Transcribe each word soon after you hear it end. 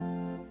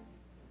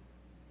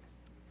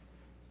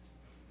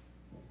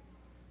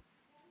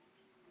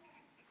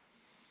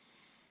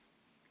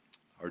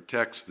Our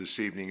text this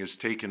evening is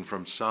taken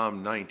from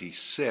Psalm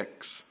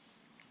 96.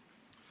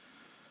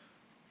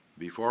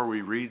 Before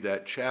we read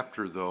that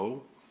chapter,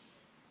 though,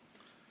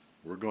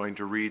 we're going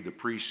to read the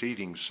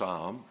preceding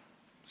psalm,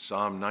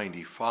 Psalm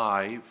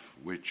 95,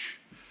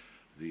 which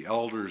the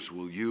elders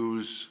will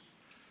use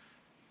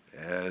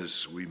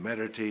as we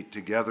meditate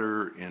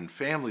together in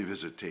family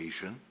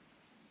visitation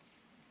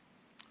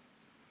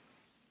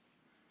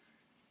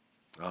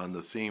on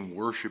the theme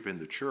Worship in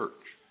the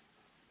Church.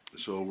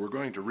 So we're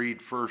going to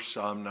read first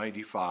Psalm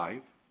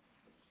 95.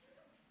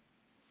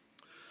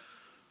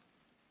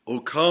 O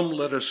come,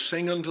 let us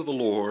sing unto the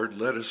Lord.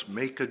 Let us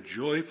make a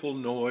joyful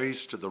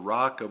noise to the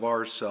rock of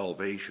our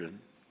salvation.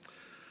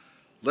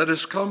 Let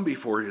us come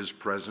before his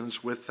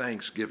presence with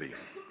thanksgiving,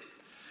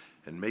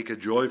 and make a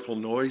joyful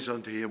noise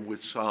unto him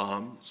with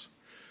psalms.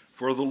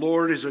 For the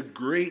Lord is a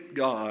great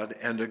God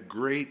and a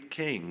great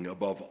King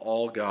above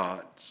all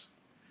gods.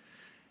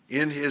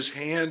 In his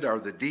hand are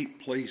the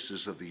deep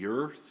places of the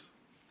earth.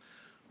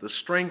 The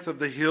strength of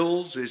the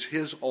hills is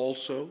his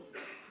also.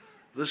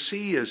 The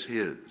sea is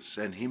his,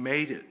 and he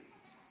made it,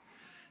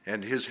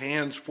 and his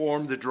hands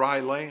formed the dry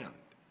land.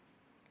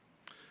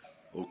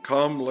 O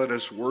come, let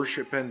us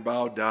worship and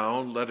bow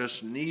down. Let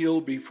us kneel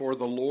before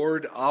the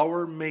Lord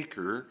our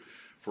Maker,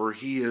 for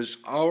he is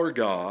our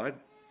God,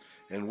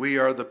 and we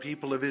are the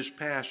people of his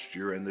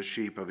pasture and the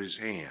sheep of his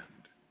hand.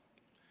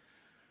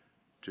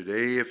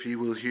 Today, if ye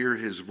will hear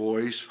his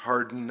voice,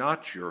 harden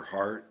not your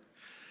heart,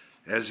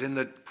 as in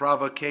the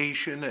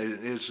provocation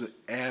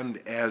and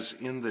as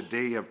in the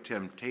day of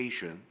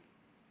temptation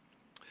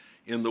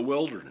in the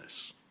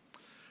wilderness,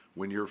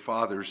 when your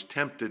fathers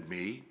tempted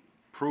me,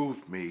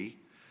 proved me,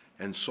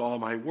 and saw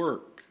my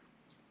work.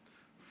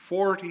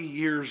 40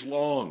 years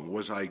long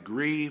was I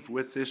grieved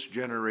with this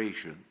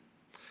generation,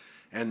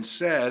 and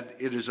said,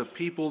 It is a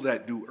people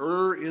that do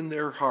err in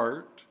their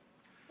heart,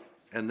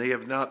 and they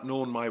have not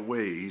known my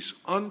ways,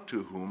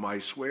 unto whom I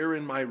swear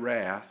in my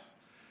wrath,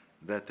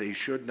 that they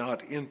should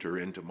not enter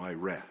into my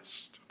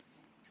rest.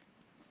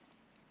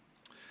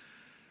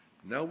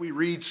 Now we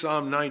read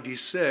Psalm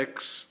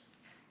 96,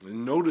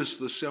 and notice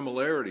the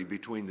similarity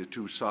between the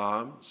two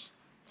psalms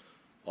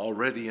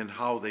already in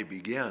how they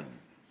begin.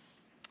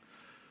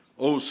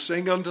 O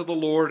sing unto the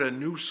Lord a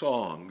new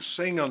song.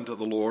 Sing unto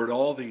the Lord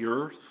all the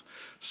earth.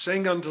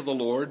 Sing unto the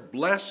Lord,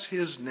 bless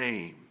his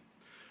name.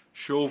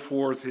 Show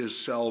forth his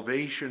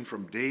salvation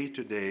from day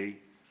to day.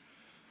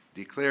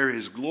 Declare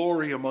his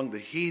glory among the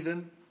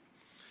heathen,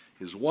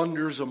 his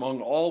wonders among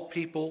all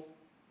people.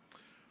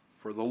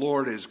 For the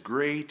Lord is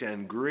great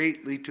and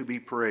greatly to be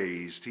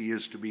praised. He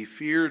is to be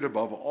feared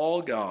above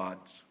all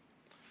gods.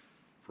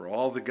 For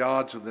all the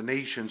gods of the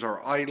nations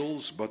are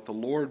idols, but the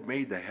Lord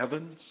made the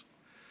heavens.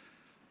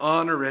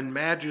 Honor and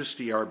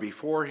majesty are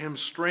before him.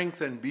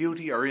 Strength and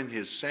beauty are in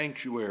his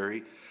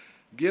sanctuary.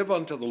 Give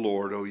unto the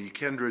Lord, O ye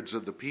kindreds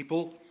of the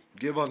people.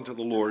 Give unto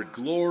the Lord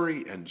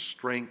glory and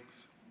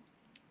strength.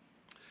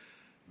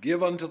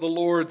 Give unto the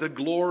Lord the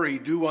glory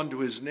due unto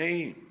his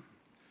name.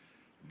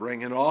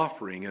 Bring an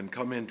offering and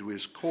come into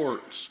his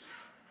courts.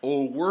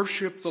 O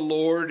worship the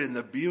Lord in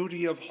the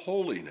beauty of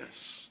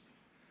holiness.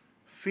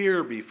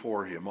 Fear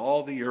before him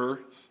all the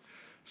earth.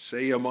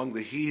 Say among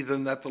the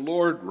heathen that the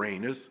Lord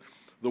reigneth.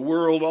 The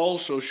world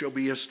also shall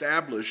be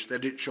established,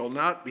 that it shall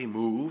not be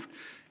moved.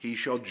 He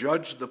shall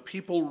judge the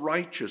people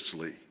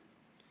righteously.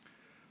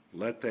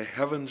 Let the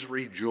heavens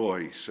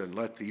rejoice, and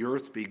let the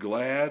earth be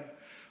glad.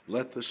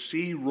 Let the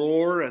sea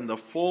roar and the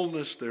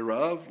fullness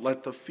thereof.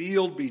 Let the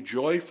field be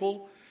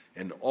joyful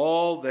and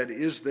all that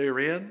is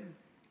therein.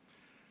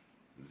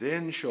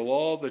 Then shall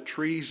all the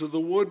trees of the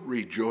wood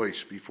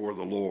rejoice before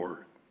the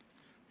Lord.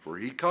 For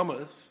he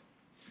cometh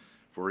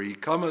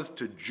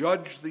to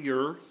judge the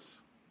earth.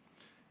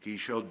 He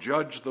shall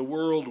judge the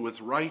world with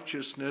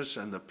righteousness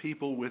and the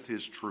people with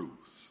his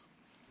truth.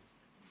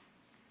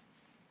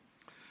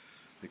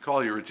 I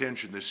call your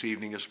attention this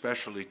evening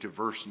especially to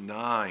verse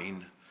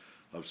 9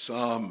 of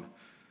Psalm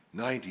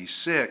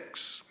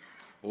 96.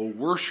 O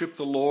worship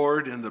the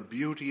Lord in the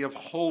beauty of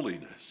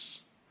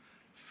holiness.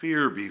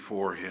 Fear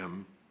before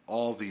him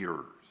all the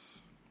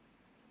earth.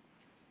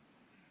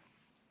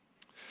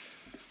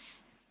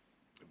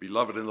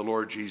 Beloved in the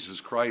Lord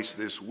Jesus Christ,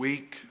 this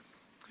week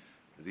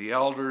the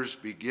elders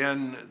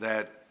begin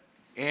that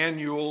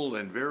annual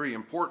and very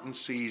important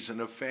season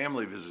of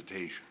family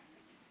visitation.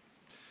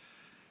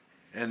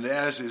 And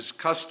as is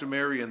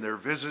customary in their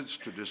visits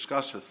to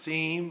discuss a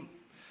theme,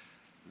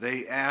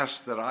 they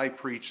asked that I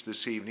preach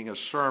this evening a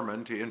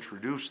sermon to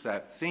introduce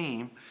that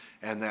theme,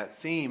 and that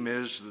theme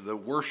is the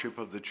worship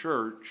of the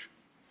church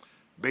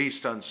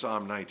based on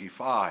Psalm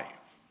 95.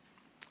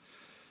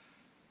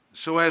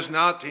 So as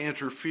not to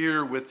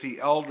interfere with the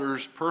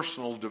elders'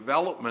 personal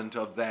development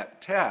of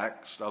that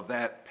text, of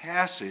that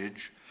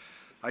passage,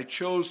 I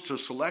chose to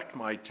select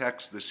my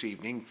text this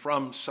evening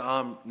from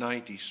Psalm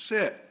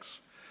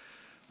 96.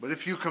 But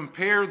if you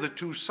compare the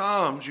two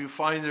psalms, you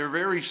find they're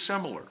very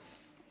similar.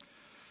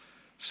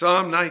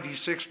 Psalm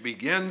 96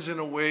 begins in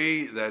a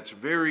way that's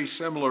very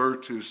similar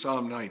to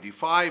Psalm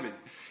 95.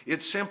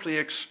 It simply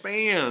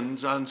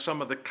expands on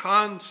some of the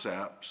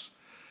concepts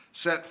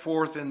set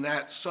forth in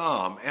that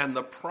psalm, and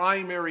the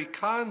primary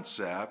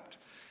concept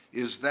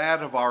is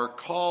that of our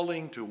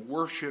calling to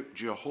worship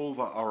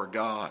Jehovah our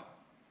God.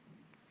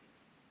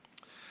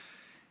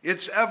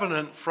 It's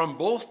evident from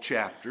both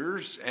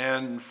chapters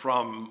and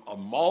from a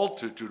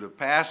multitude of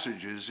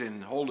passages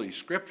in Holy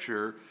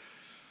Scripture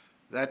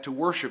that to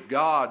worship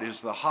God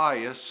is the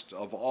highest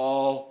of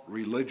all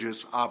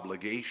religious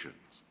obligations.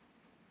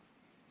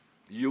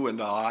 You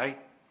and I,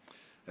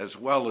 as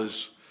well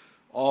as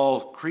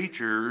all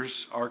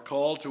creatures, are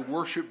called to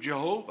worship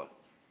Jehovah.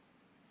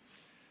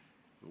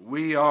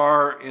 We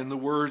are, in the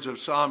words of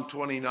Psalm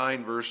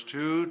 29, verse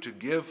 2, to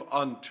give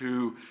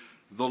unto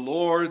the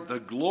Lord the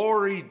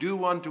glory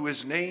due unto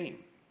his name.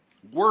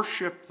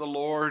 Worship the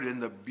Lord in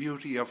the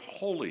beauty of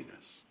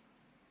holiness.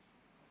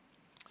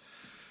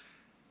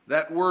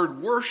 That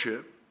word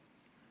worship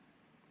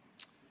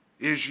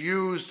is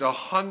used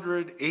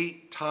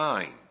 108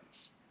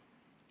 times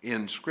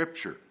in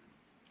Scripture,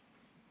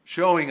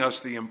 showing us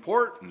the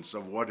importance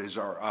of what is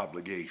our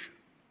obligation.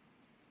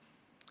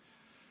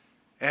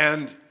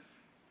 And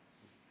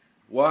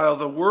while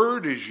the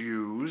word is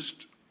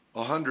used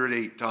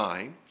 108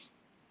 times,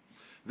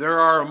 there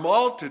are a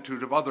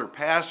multitude of other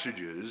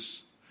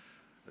passages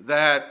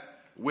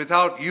that,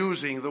 without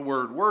using the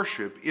word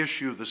worship,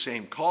 issue the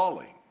same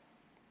calling.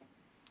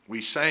 We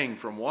sang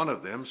from one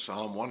of them,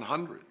 Psalm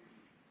 100.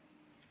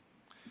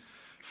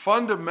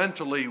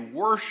 Fundamentally,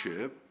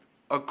 worship,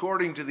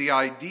 according to the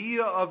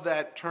idea of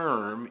that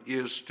term,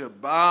 is to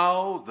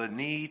bow the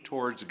knee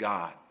towards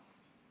God.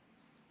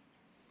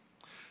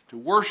 To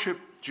worship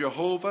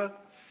Jehovah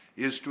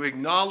is to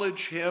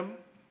acknowledge him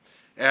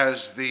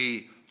as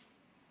the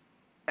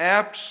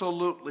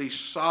absolutely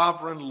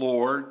sovereign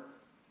Lord,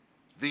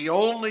 the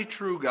only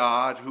true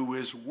God who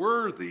is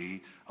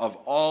worthy of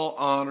all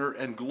honor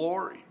and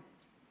glory.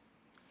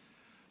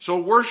 So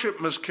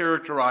worship must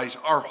characterize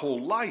our whole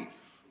life.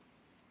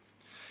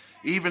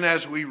 Even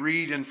as we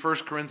read in 1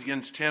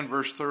 Corinthians 10,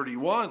 verse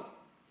 31,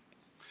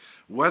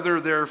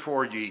 whether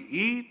therefore ye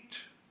eat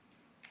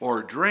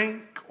or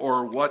drink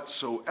or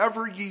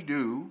whatsoever ye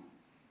do,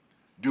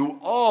 do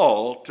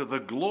all to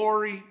the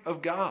glory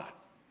of God.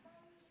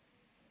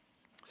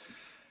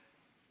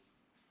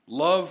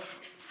 Love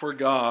for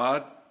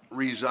God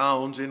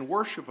resounds in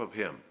worship of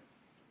him.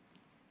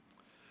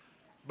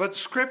 But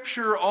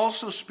Scripture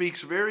also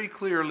speaks very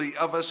clearly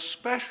of a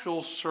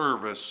special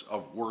service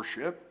of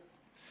worship,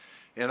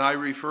 and I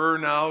refer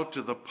now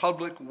to the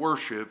public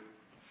worship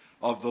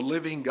of the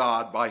living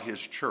God by his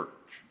church.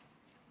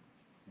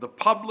 The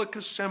public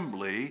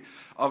assembly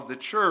of the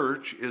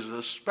church is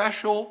a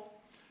special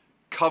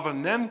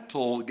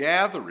covenantal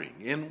gathering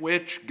in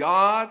which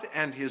God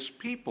and his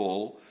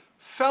people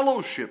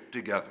fellowship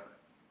together.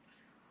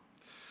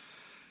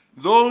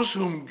 Those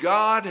whom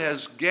God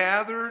has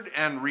gathered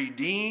and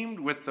redeemed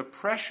with the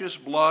precious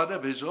blood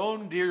of his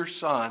own dear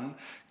Son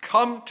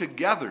come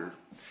together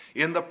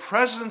in the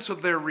presence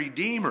of their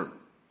Redeemer,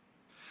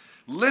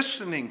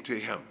 listening to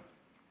him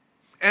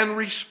and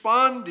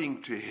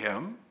responding to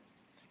him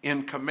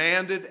in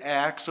commanded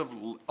acts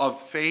of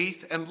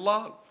faith and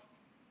love.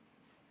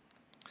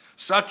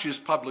 Such is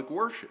public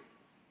worship.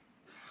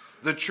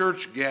 The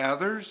church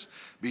gathers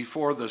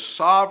before the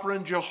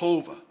sovereign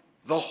Jehovah,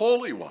 the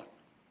Holy One.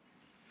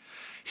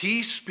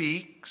 He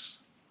speaks,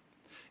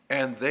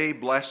 and they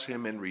bless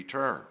him in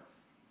return.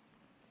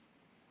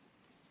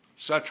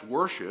 Such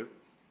worship,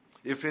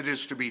 if it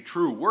is to be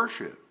true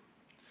worship,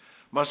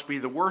 must be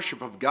the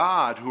worship of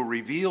God who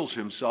reveals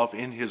himself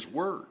in his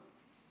word.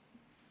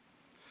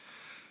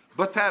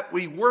 But that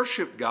we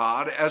worship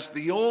God as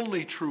the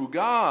only true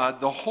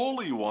God, the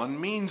Holy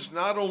One, means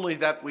not only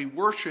that we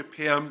worship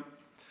him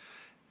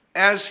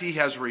as he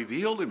has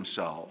revealed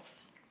himself,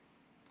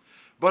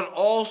 but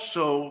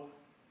also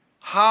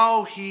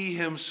how he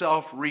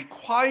himself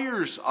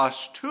requires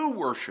us to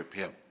worship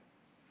him.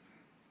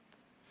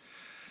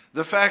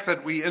 The fact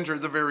that we enter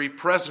the very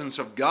presence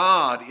of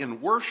God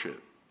in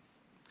worship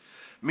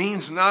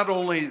means not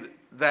only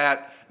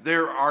that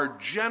there are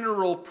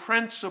general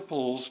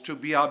principles to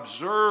be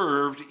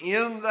observed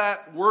in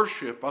that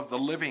worship of the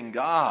living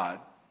God,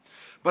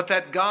 but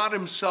that God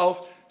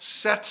himself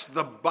sets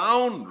the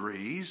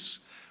boundaries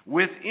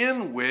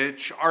within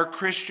which our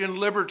Christian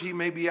liberty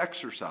may be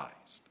exercised.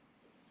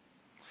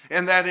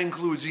 And that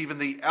includes even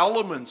the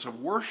elements of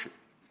worship.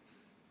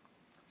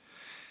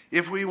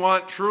 If we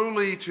want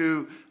truly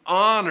to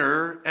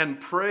honor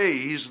and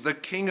praise the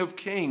King of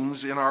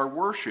Kings in our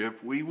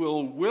worship, we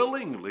will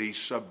willingly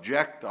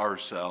subject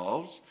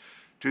ourselves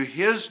to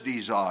his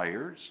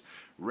desires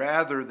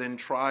rather than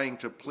trying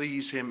to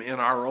please him in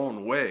our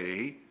own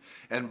way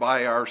and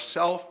by our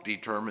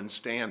self-determined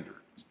standards.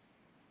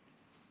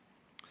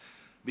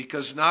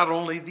 Because not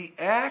only the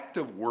act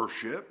of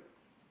worship,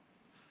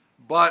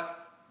 but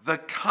the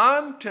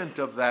content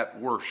of that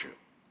worship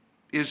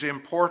is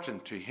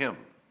important to him.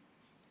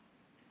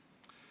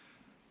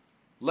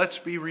 Let's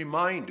be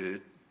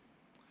reminded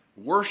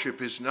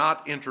Worship is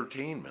not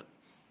entertainment.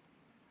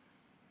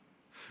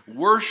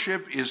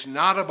 Worship is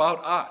not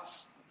about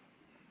us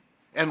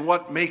and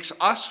what makes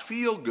us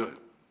feel good.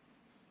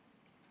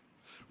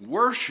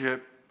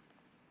 Worship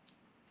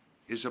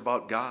is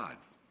about God.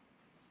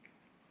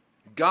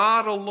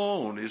 God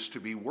alone is to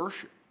be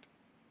worshiped.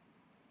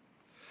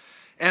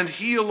 And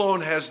He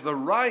alone has the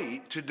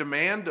right to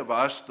demand of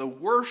us the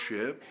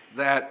worship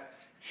that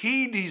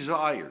He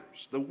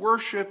desires, the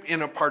worship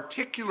in a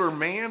particular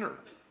manner.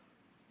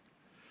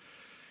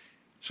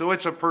 So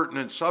it's a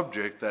pertinent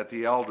subject that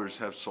the elders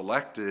have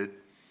selected.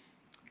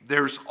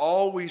 There's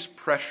always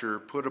pressure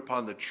put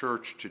upon the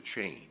church to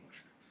change.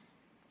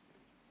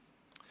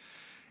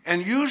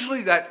 And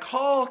usually that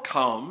call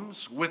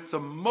comes with the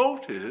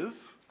motive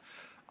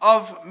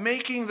of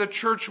making the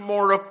church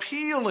more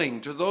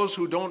appealing to those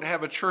who don't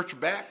have a church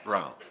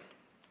background.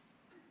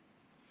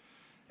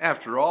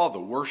 After all, the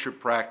worship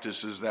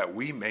practices that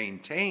we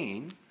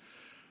maintain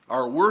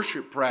are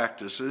worship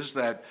practices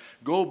that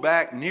go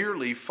back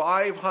nearly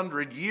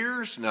 500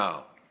 years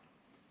now,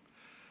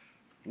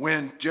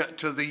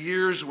 to the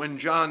years when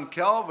John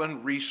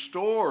Calvin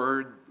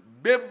restored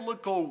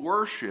biblical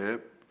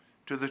worship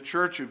to the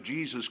Church of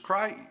Jesus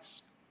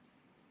Christ.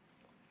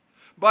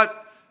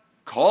 But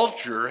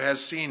culture has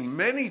seen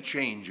many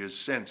changes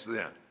since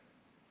then.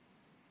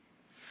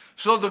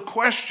 So the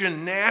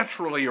question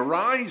naturally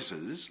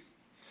arises,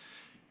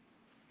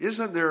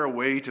 isn't there a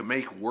way to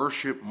make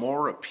worship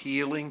more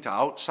appealing to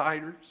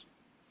outsiders?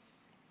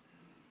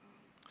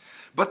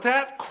 But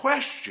that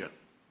question,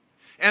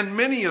 and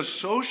many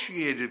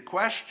associated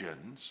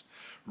questions,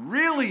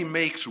 really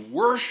makes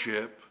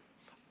worship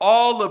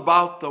all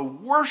about the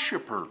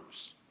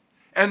worshipers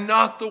and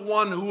not the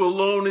one who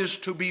alone is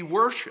to be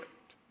worshiped.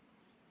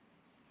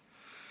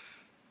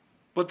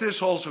 But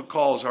this also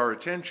calls our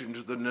attention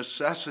to the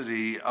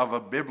necessity of a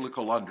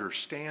biblical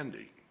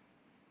understanding.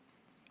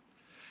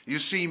 You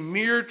see,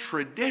 mere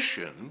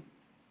tradition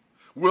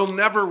will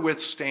never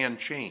withstand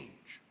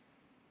change.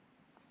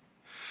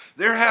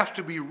 There have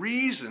to be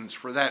reasons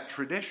for that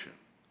tradition,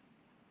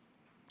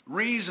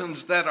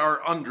 reasons that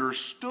are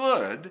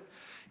understood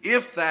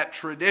if that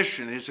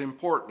tradition is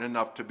important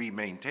enough to be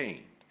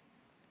maintained.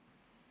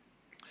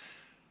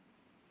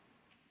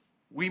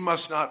 We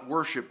must not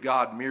worship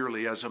God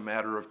merely as a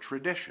matter of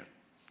tradition.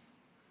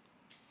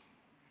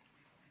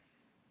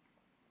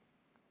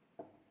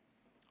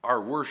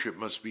 Our worship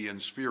must be in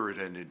spirit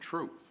and in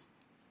truth.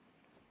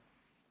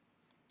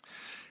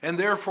 And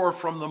therefore,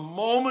 from the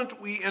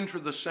moment we enter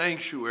the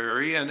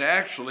sanctuary, and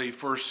actually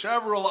for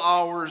several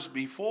hours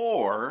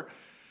before,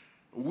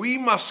 we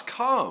must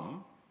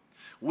come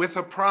with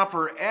a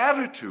proper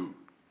attitude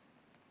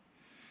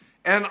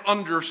and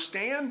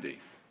understanding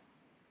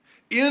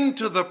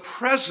into the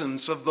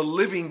presence of the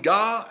living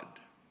God,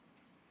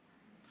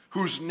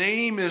 whose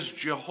name is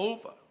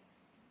Jehovah.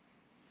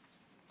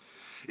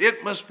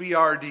 It must be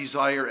our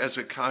desire as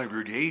a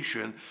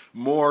congregation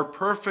more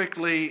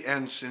perfectly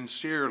and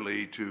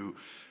sincerely to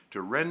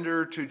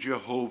render to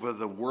Jehovah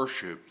the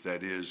worship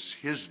that is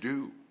His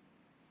due.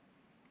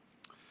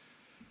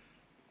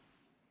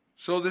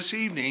 So this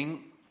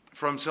evening,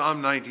 from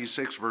Psalm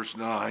 96, verse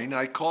 9,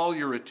 I call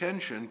your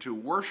attention to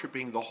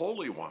worshiping the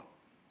Holy One.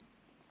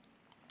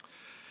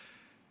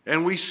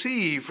 And we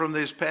see from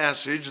this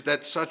passage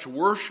that such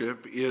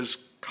worship is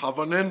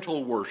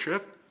covenantal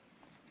worship,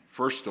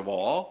 first of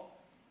all,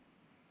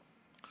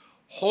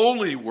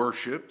 holy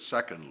worship,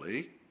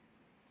 secondly,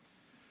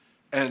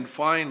 and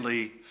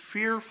finally,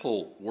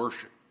 fearful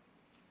worship.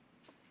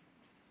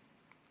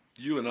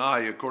 You and I,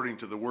 according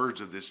to the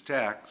words of this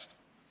text,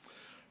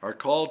 are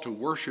called to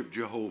worship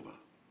Jehovah.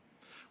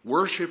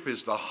 Worship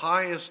is the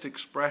highest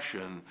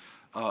expression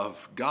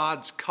of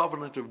God's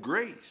covenant of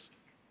grace.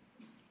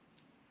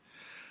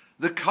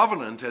 The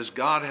covenant, as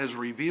God has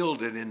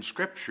revealed it in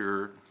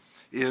Scripture,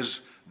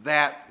 is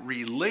that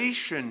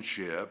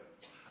relationship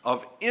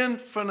of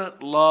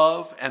infinite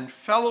love and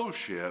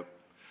fellowship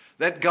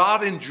that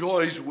God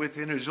enjoys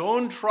within His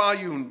own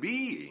triune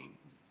being,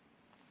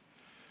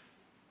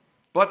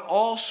 but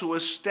also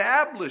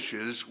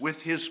establishes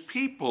with His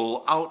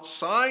people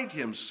outside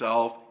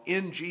Himself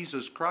in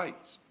Jesus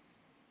Christ.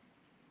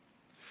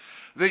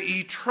 The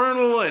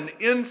eternal and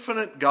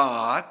infinite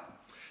God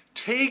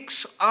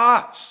takes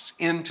us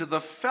into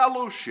the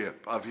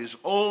fellowship of His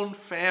own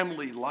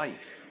family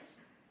life.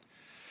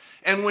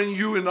 And when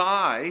you and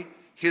I,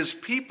 His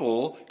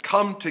people,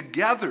 come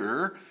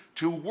together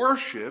to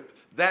worship,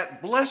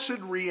 that blessed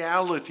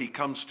reality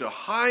comes to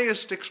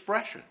highest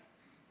expression.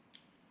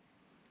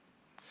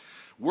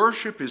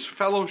 Worship is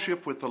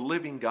fellowship with the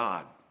living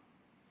God,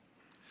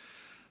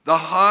 the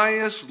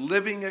highest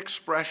living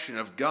expression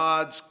of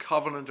God's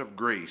covenant of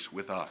grace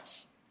with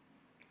us.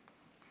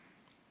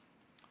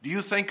 Do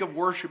you think of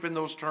worship in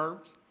those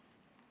terms?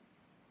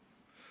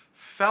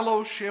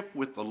 Fellowship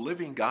with the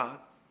living God.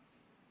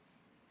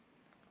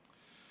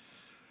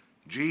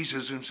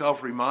 Jesus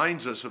Himself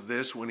reminds us of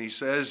this when He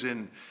says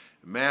in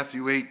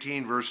Matthew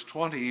 18, verse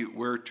 20,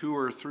 where 2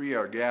 or 3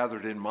 are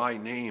gathered in my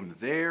name,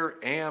 there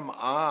am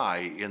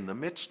I in the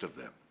midst of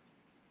them.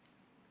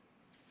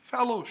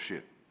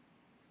 fellowship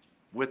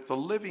with the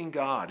living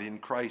God in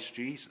Christ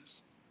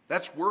Jesus.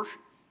 That's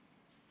worship.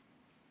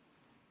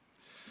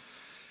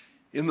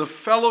 In the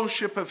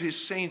fellowship of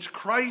his saints,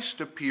 Christ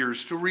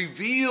appears to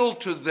reveal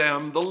to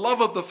them the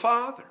love of the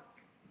Father.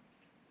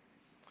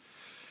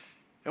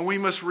 And we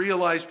must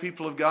realize,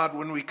 people of God,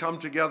 when we come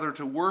together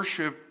to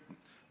worship,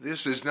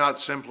 this is not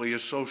simply a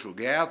social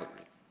gathering.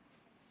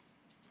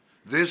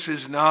 This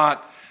is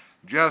not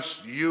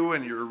just you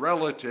and your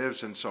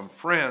relatives and some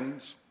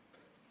friends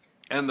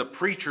and the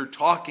preacher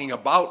talking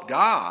about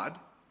God.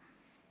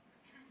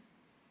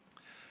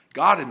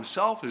 God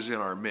himself is in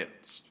our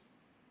midst,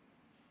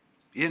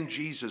 in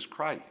Jesus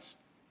Christ.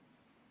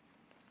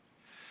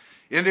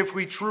 And if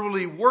we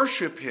truly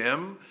worship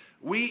him,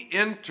 we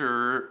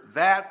enter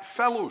that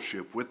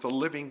fellowship with the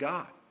living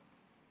God.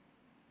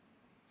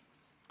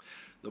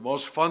 The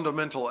most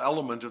fundamental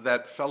element of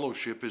that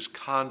fellowship is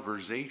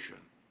conversation.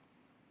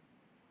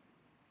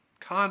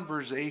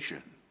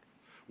 Conversation.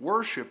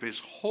 Worship is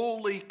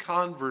holy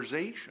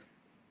conversation.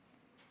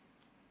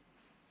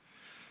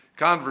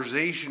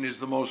 Conversation is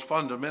the most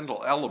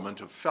fundamental element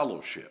of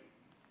fellowship.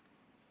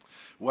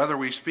 Whether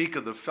we speak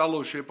of the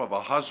fellowship of a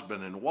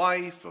husband and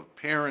wife, of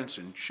parents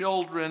and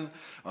children,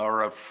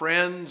 or of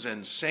friends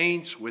and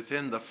saints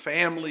within the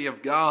family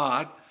of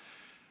God,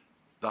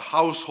 the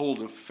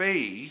household of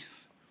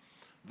faith,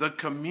 the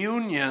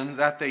communion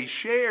that they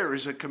share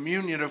is a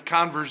communion of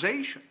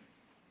conversation.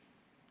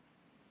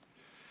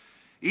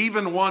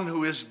 Even one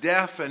who is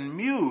deaf and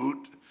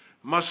mute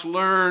must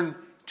learn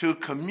to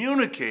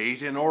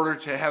communicate in order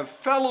to have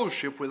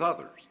fellowship with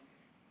others.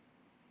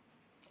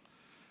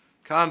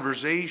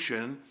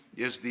 Conversation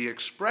is the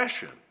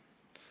expression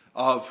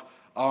of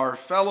our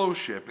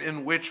fellowship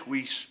in which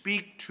we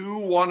speak to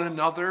one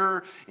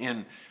another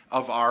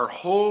of our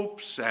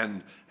hopes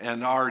and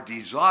our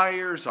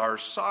desires, our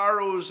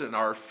sorrows and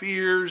our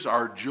fears,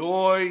 our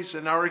joys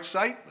and our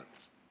excitements.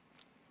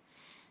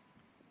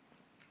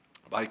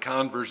 By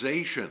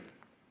conversation,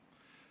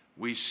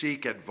 we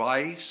seek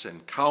advice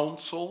and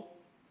counsel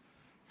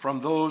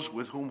from those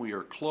with whom we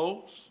are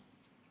close.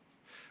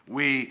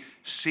 We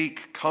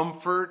seek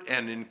comfort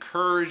and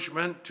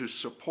encouragement to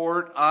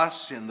support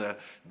us in the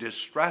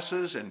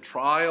distresses and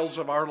trials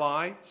of our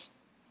lives.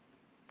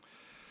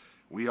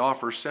 We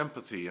offer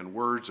sympathy and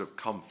words of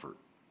comfort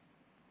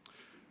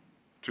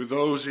to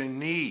those in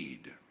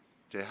need,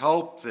 to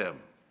help them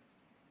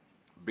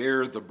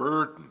bear the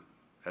burden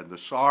and the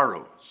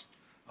sorrows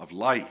of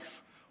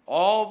life.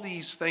 All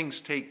these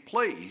things take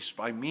place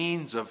by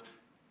means of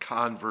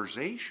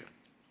conversation.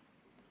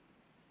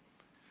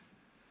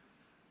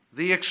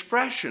 The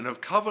expression of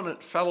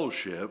covenant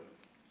fellowship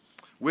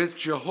with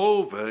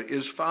Jehovah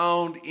is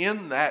found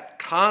in that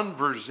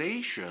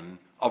conversation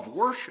of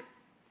worship.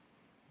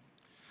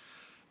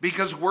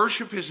 Because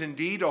worship is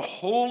indeed a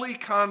holy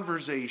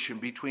conversation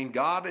between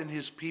God and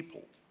his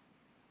people.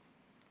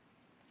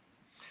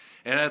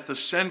 And at the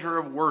center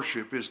of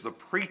worship is the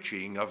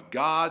preaching of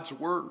God's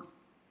word.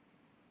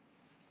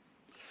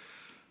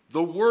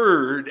 The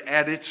word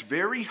at its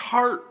very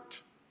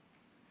heart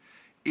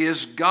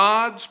is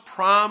God's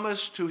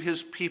promise to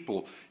his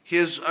people,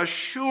 his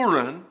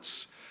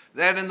assurance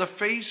that in the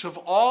face of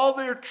all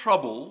their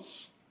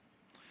troubles,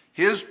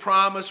 his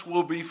promise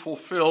will be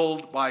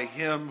fulfilled by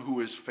him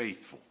who is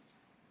faithful.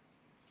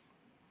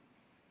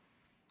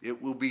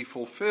 It will be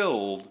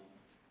fulfilled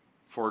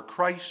for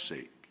Christ's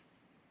sake.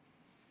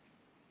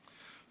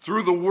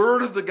 Through the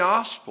word of the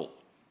gospel,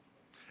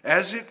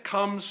 as it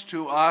comes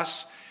to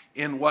us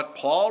in what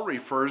Paul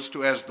refers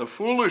to as the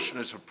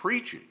foolishness of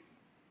preaching,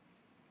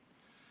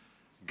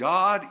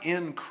 God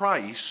in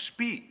Christ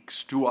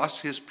speaks to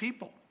us, his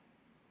people.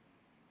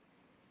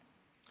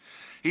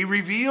 He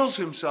reveals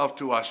himself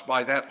to us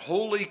by that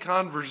holy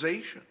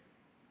conversation.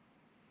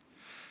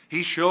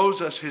 He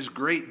shows us his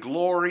great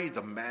glory,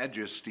 the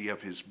majesty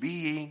of his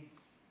being,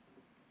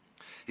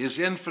 his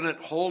infinite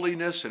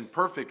holiness and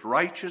perfect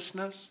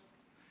righteousness.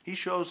 He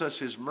shows us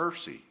his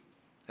mercy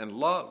and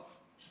love.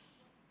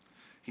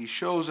 He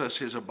shows us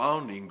his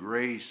abounding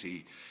grace.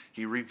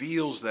 He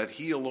reveals that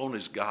he alone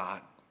is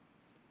God.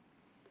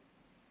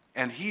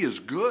 And he is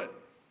good.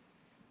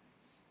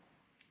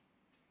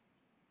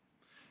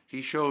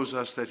 He shows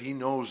us that he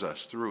knows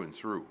us through and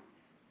through.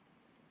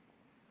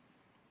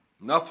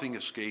 Nothing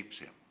escapes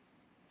him.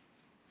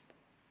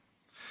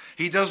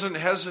 He doesn't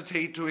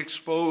hesitate to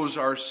expose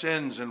our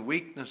sins and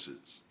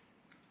weaknesses.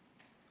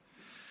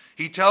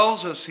 He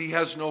tells us he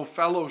has no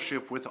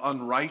fellowship with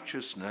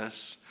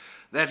unrighteousness,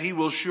 that he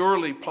will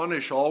surely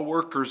punish all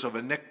workers of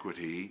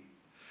iniquity,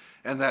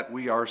 and that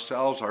we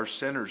ourselves are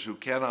sinners who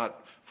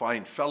cannot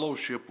find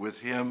fellowship with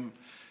him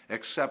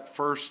except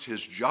first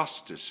his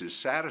justice is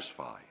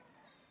satisfied.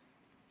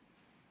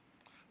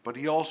 But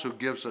he also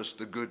gives us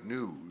the good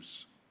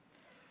news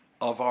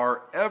of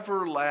our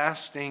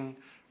everlasting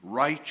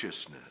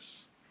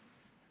righteousness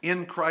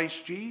in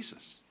Christ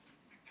Jesus,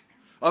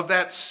 of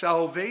that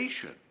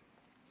salvation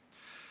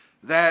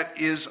that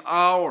is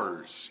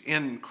ours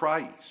in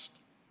Christ,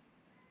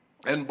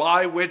 and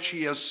by which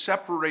he has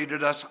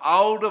separated us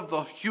out of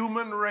the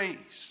human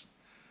race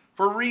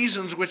for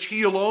reasons which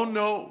he alone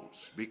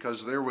knows,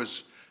 because there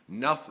was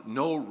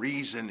no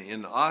reason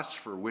in us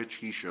for which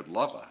he should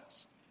love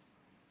us.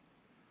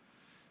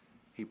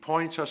 He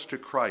points us to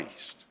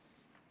Christ,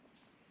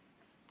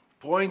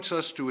 points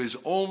us to his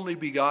only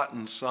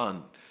begotten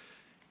Son,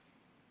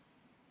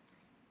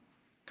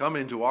 come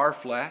into our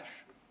flesh,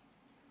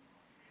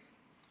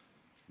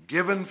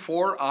 given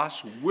for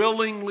us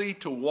willingly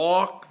to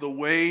walk the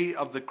way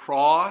of the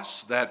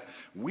cross, that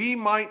we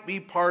might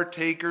be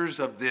partakers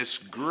of this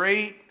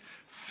great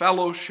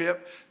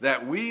fellowship,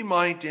 that we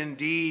might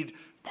indeed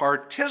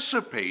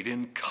participate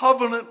in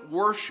covenant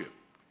worship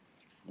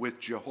with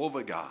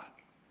Jehovah God.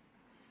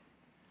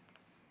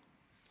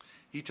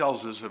 He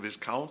tells us of his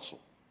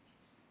counsel,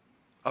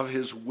 of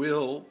his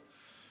will,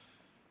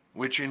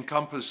 which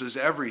encompasses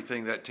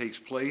everything that takes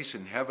place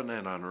in heaven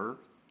and on earth.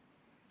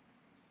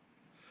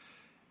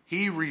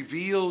 He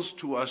reveals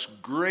to us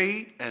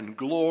great and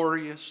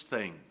glorious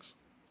things.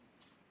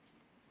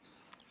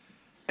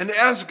 And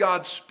as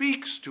God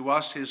speaks to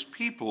us, his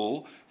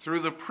people, through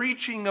the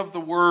preaching of the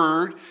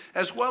word,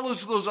 as well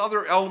as those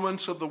other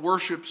elements of the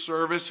worship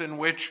service in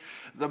which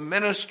the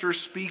minister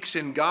speaks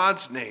in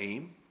God's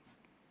name,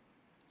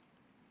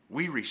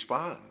 we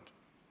respond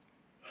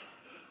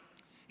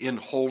in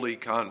holy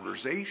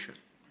conversation.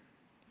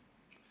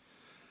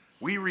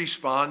 We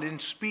respond in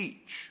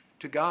speech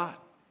to God.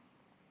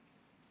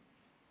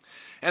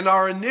 And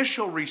our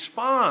initial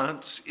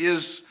response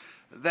is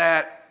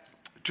that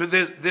to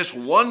this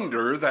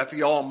wonder that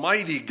the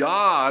Almighty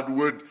God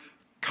would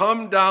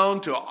come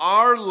down to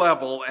our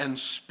level and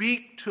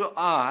speak to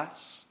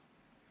us,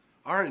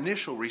 our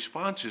initial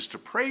response is to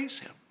praise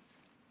him.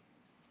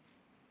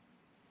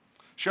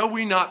 Shall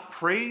we not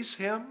praise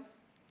him,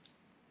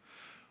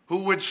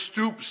 who would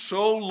stoop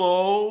so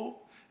low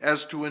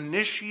as to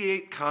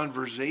initiate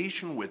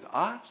conversation with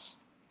us?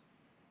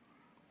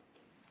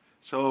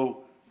 So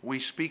we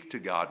speak to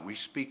God. We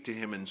speak to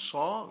him in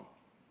song.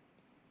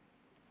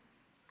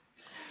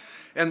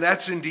 And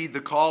that's indeed the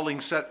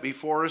calling set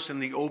before us in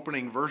the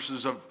opening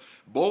verses of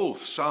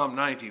both Psalm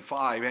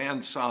 95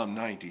 and Psalm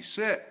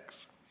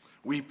 96.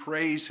 We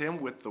praise him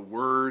with the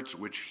words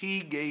which he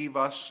gave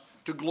us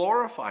to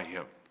glorify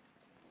him.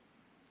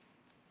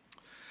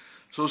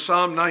 So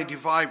Psalm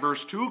 95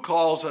 verse 2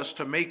 calls us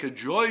to make a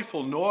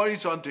joyful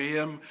noise unto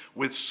him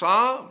with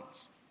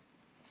psalms.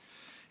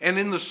 And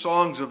in the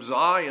songs of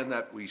Zion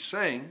that we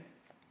sing,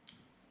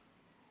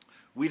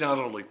 we not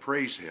only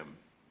praise him,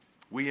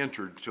 we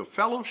enter into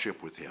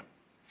fellowship with him.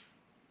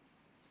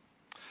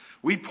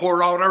 We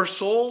pour out our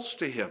souls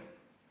to him,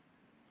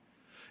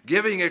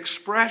 giving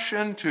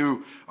expression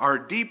to our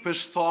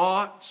deepest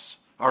thoughts,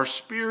 our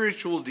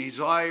spiritual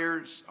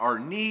desires, our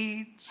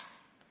needs.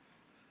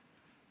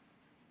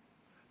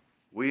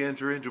 We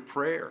enter into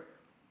prayer,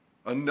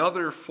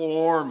 another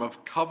form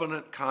of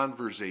covenant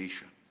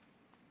conversation.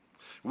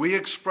 We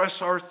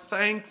express our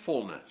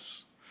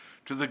thankfulness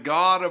to the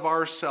God of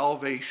our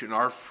salvation,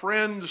 our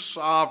friend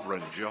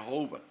sovereign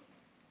Jehovah.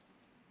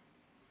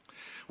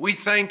 We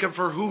thank him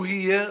for who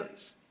he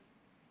is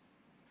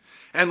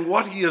and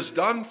what he has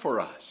done for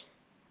us.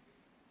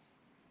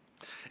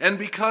 And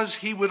because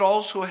he would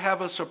also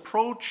have us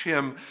approach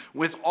him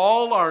with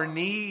all our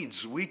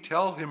needs, we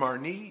tell him our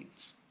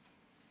needs,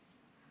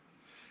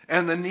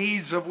 and the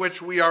needs of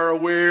which we are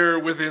aware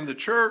within the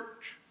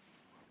church,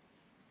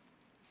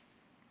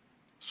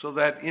 so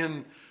that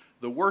in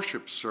the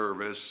worship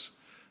service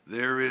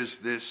there is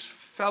this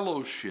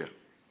fellowship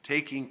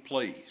taking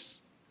place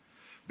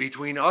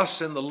between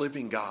us and the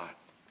living God.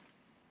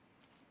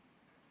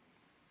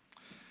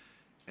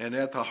 And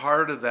at the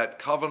heart of that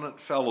covenant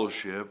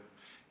fellowship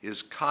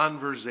is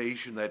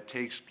conversation that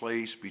takes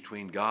place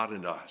between God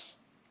and us.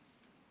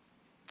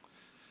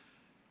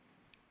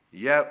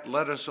 Yet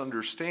let us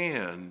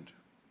understand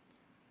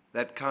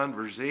that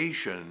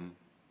conversation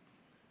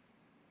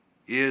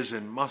is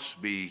and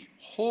must be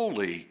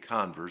holy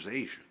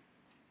conversation.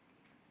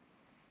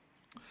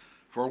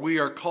 For we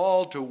are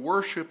called to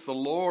worship the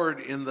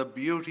Lord in the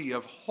beauty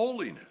of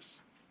holiness.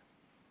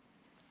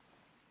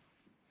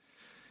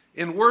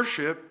 In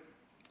worship,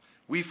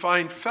 we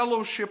find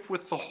fellowship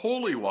with the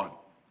Holy One.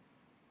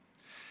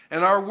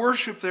 And our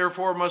worship,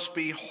 therefore, must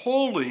be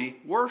holy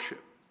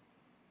worship.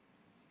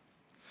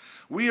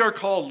 We are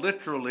called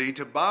literally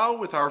to bow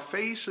with our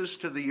faces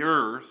to the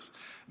earth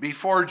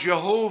before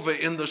Jehovah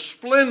in the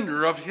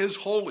splendor of his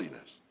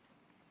holiness.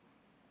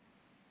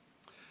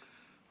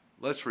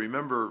 Let's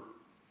remember,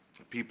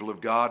 people of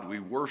God, we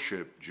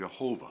worship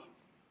Jehovah,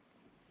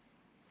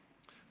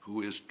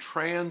 who is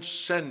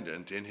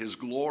transcendent in his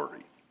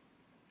glory,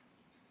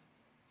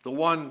 the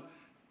one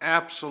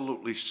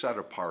absolutely set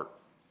apart.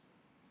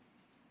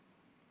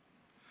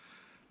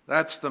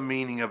 That's the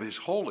meaning of his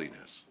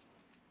holiness.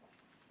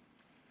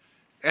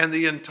 And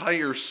the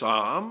entire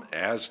psalm,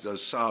 as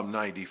does Psalm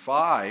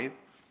 95,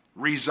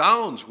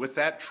 resounds with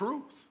that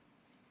truth.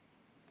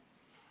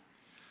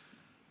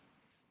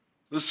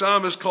 The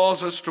psalmist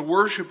calls us to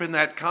worship in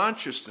that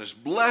consciousness.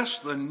 Bless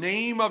the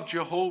name of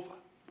Jehovah,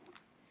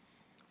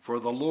 for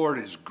the Lord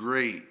is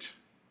great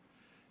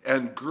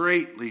and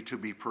greatly to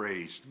be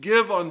praised.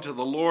 Give unto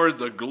the Lord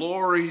the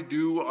glory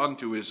due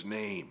unto his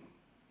name.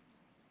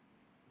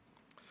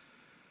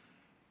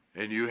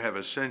 And you have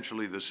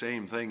essentially the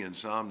same thing in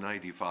Psalm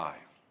 95.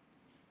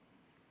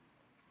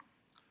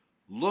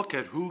 Look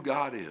at who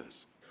God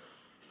is.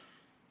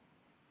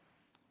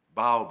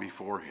 Bow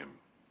before him.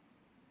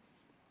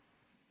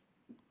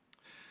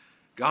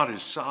 God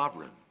is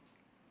sovereign.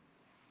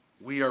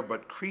 We are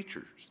but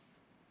creatures.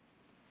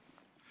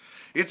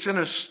 It's an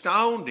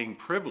astounding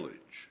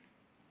privilege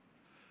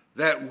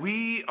that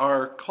we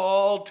are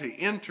called to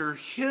enter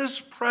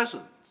his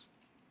presence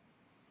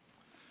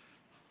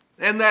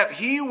and that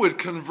he would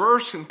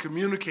converse and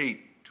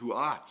communicate to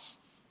us,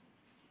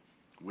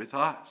 with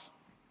us.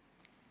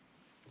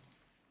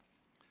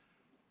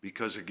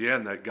 Because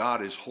again, that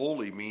God is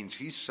holy means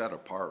he's set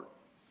apart,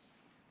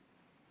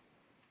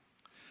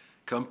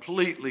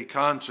 completely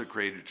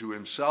consecrated to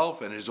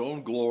himself and his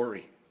own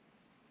glory.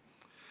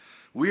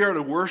 We are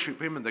to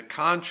worship him in the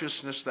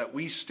consciousness that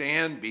we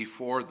stand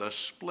before the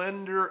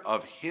splendor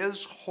of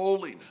his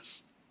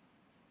holiness.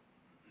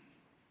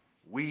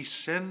 We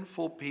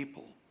sinful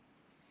people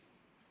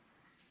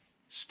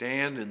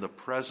stand in the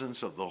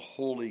presence of the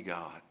holy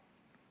God.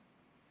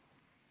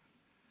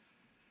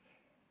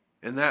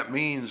 And that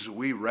means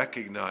we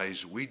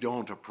recognize we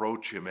don't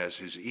approach him as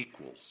his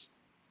equals.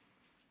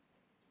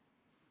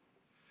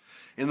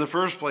 In the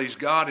first place,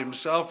 God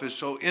himself is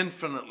so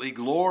infinitely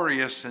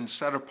glorious and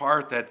set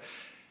apart that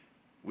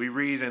we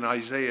read in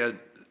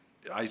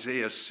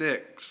Isaiah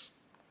 6,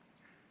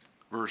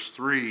 verse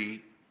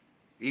 3,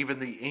 even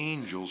the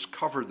angels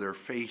cover their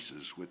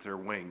faces with their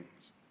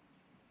wings,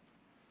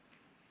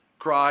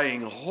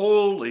 crying,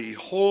 "Holy,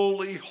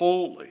 holy,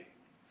 holy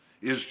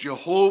is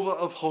Jehovah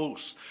of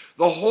hosts.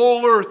 The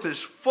whole earth is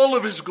full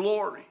of his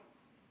glory."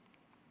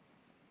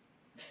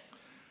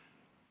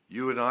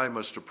 You and I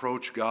must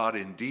approach God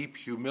in deep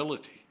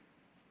humility.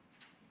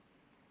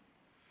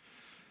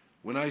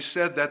 When I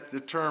said that the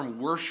term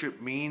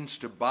worship means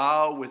to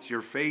bow with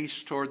your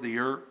face toward the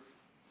earth,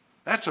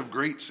 that's of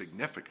great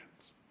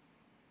significance.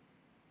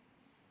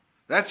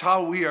 That's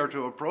how we are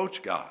to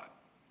approach God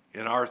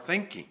in our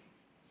thinking.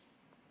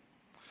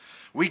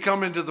 We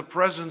come into the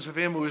presence of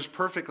him who is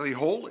perfectly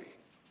holy.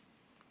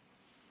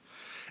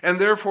 And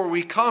therefore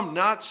we come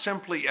not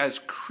simply as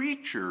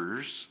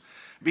creatures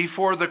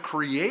before the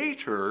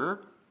Creator,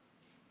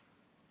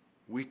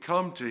 we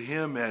come to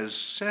him as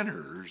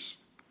sinners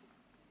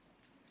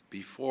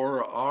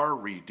before our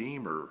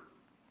Redeemer.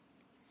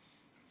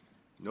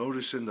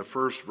 Notice in the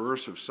first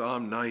verse of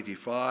Psalm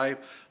 95,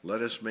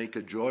 let us make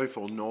a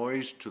joyful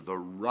noise to the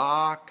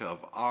rock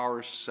of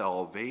our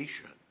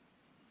salvation.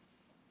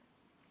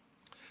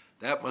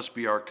 That must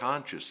be our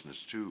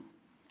consciousness too.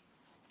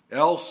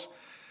 Else,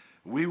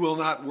 we will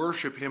not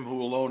worship him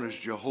who alone is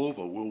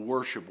Jehovah. We'll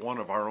worship one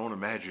of our own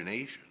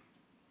imagination.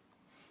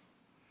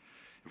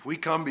 If we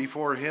come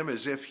before him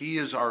as if he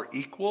is our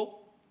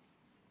equal,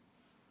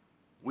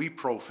 we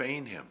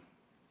profane him.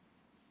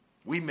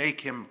 We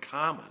make him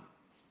common.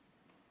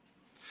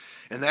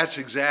 And that's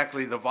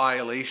exactly the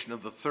violation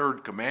of the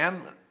third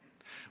commandment,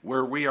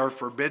 where we are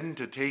forbidden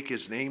to take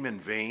his name in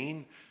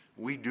vain.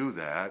 We do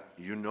that.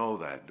 You know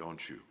that,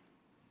 don't you?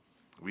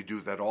 We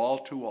do that all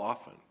too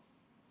often.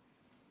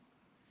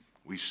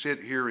 We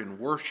sit here in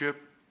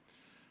worship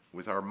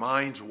with our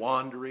minds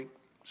wandering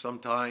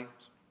sometimes.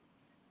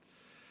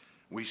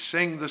 We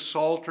sing the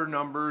Psalter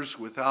numbers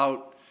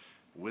without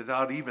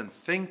even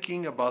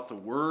thinking about the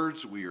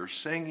words we are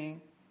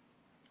singing.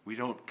 We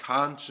don't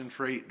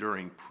concentrate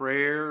during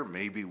prayer.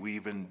 Maybe we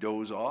even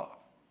doze off.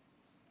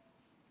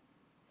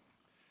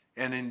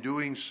 And in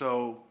doing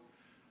so,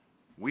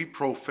 we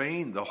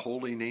profane the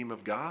holy name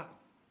of God,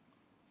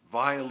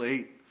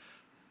 violate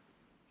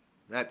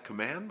that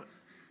commandment.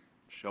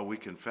 Shall we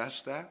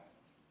confess that?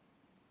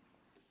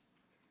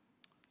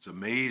 It's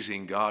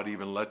amazing God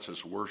even lets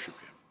us worship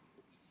him.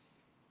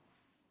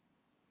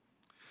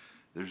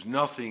 There's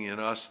nothing in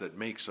us that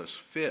makes us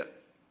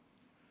fit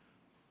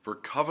for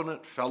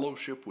covenant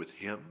fellowship with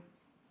him.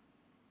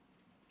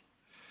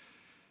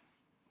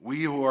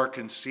 We who are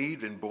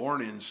conceived and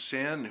born in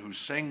sin, who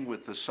sing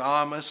with the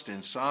psalmist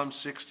in Psalm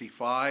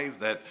 65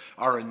 that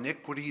our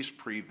iniquities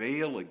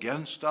prevail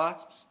against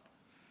us,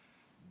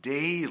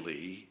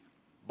 daily,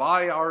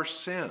 by our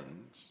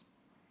sins,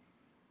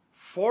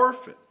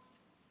 forfeit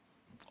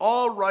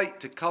all right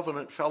to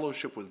covenant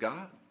fellowship with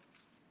God.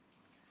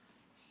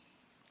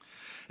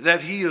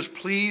 That he is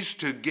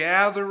pleased to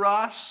gather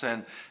us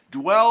and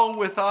dwell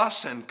with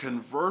us and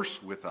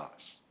converse with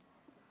us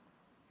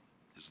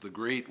is the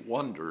great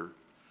wonder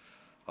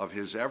of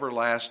his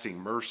everlasting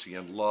mercy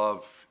and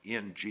love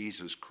in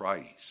Jesus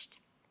Christ,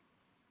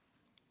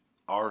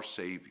 our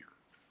Savior.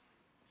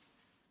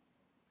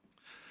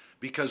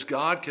 Because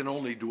God can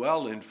only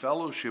dwell in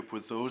fellowship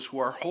with those who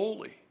are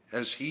holy,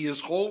 as he is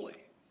holy.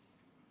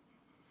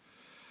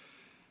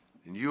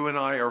 And you and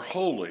I are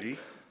holy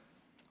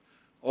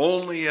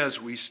only as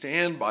we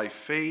stand by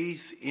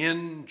faith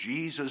in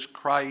Jesus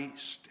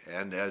Christ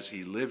and as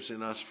he lives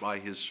in us by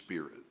his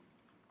Spirit.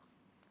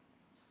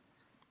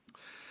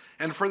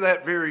 And for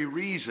that very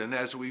reason,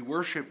 as we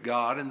worship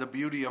God in the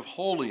beauty of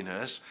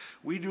holiness,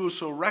 we do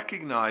so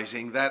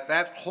recognizing that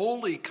that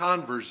holy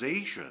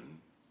conversation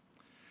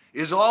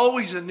is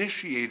always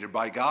initiated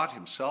by God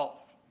himself.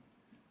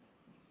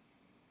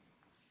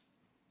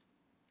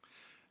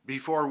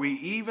 Before we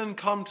even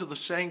come to the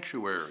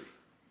sanctuary,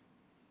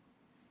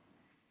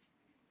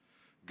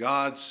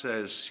 God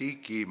says,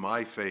 "Seek ye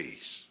my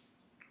face."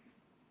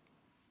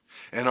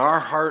 And our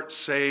hearts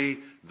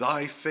say,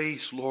 "Thy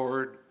face,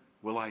 Lord,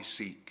 will I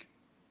seek."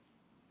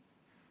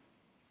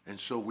 And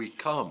so we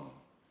come,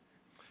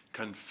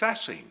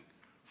 confessing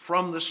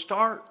from the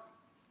start,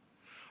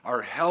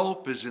 our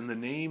help is in the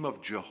name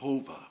of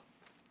Jehovah,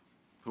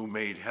 who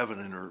made heaven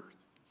and earth.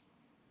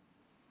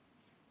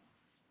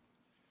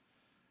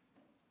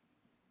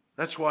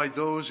 That's why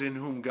those in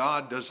whom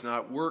God does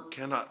not work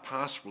cannot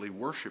possibly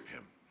worship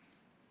him,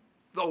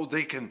 though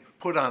they can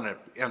put on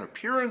an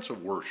appearance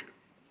of worship,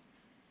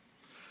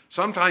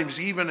 sometimes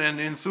even an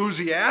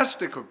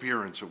enthusiastic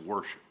appearance of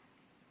worship.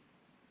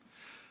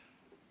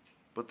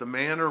 But the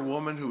man or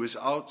woman who is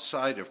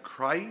outside of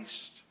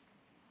Christ,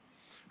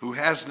 who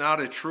has not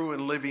a true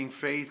and living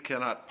faith,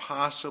 cannot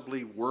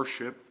possibly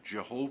worship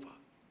Jehovah.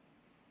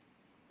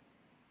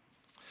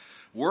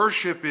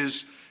 Worship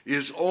is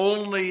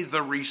only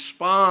the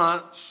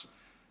response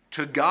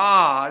to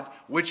God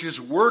which is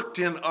worked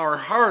in our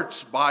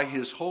hearts by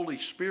his Holy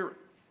Spirit.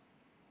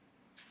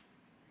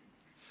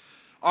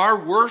 Our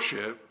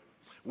worship,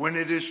 when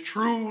it is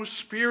true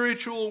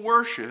spiritual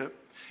worship,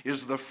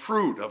 is the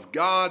fruit of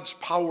God's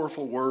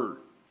powerful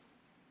word.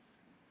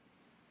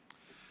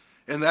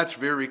 And that's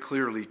very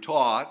clearly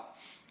taught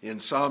in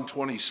Psalm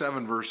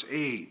 27, verse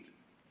 8.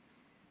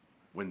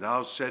 When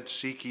thou saidst,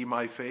 "Seek ye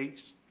my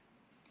face,"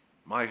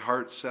 my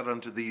heart said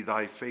unto thee,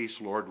 "Thy face,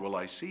 Lord, will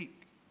I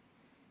seek."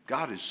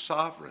 God is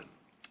sovereign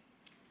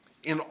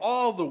in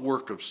all the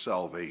work of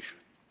salvation.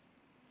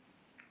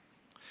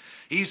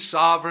 He's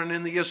sovereign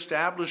in the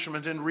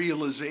establishment and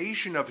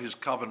realization of his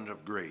covenant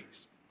of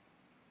grace.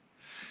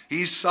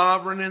 He's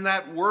sovereign in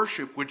that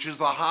worship, which is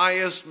the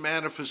highest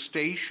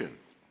manifestation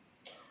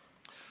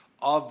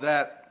of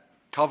that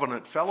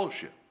covenant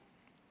fellowship.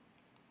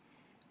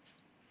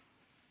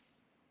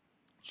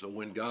 So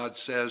when God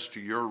says to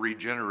your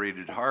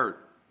regenerated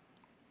heart,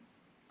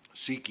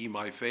 "Seek ye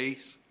my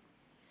face,"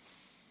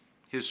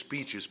 his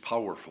speech is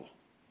powerful,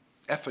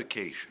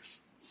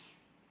 efficacious,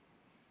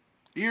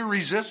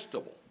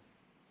 irresistible,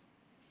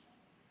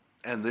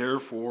 and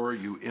therefore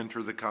you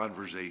enter the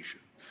conversation.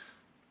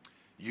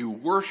 You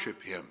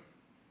worship him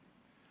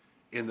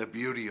in the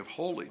beauty of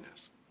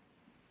holiness.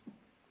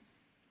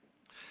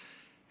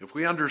 If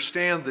we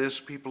understand this,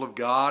 people of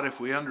God, if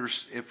we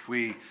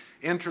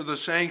enter the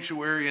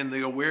sanctuary in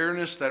the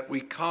awareness that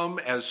we come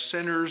as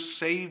sinners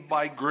saved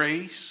by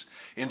grace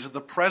into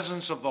the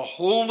presence of the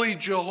holy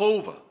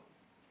Jehovah,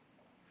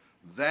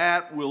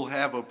 that will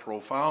have a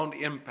profound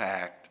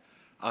impact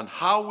on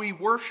how we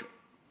worship.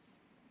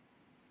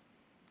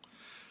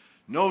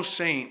 No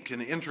saint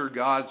can enter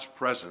God's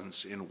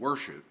presence in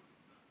worship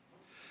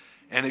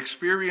and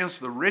experience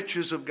the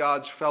riches of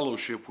God's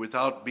fellowship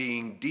without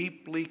being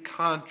deeply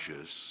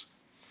conscious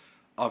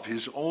of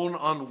his own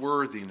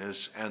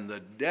unworthiness and the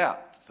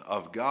depth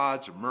of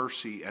God's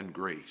mercy and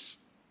grace.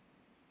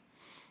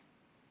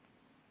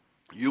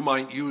 You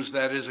might use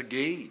that as a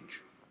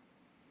gauge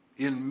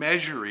in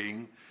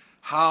measuring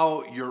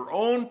how your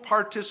own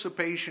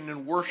participation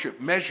in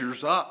worship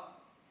measures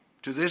up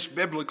to this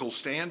biblical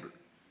standard.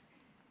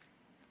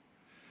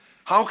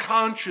 How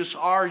conscious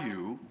are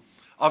you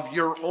of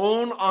your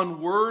own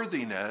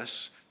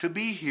unworthiness to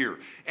be here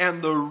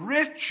and the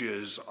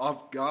riches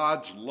of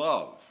God's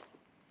love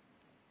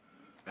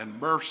and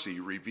mercy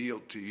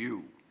revealed to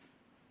you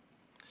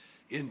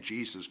in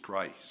Jesus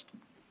Christ?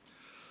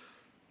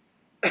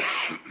 The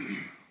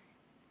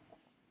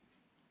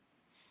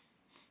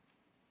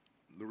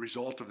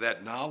result of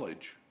that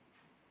knowledge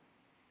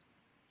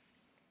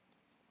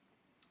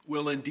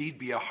will indeed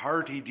be a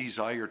hearty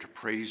desire to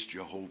praise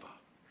Jehovah.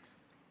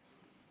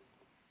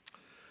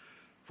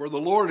 For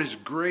the Lord is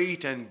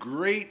great and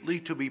greatly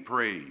to be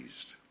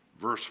praised.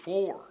 Verse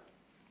 4.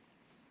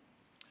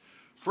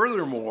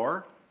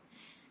 Furthermore,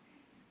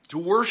 to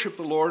worship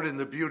the Lord in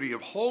the beauty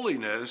of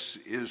holiness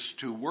is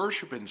to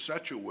worship in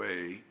such a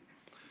way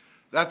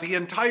that the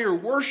entire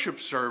worship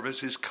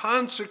service is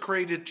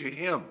consecrated to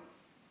him.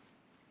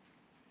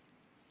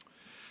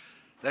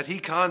 That he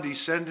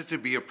condescended to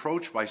be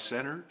approached by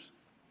sinners,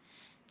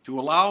 to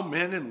allow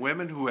men and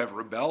women who have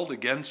rebelled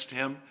against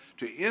him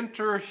to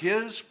enter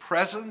his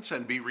presence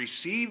and be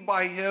received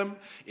by him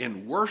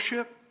in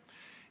worship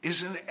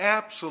is an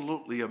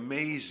absolutely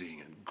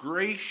amazing and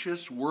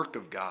gracious work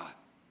of God.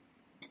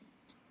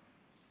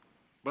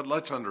 But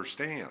let's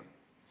understand,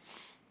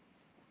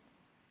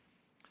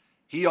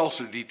 he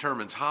also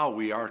determines how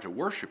we are to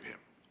worship him.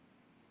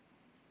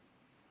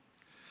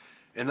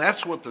 And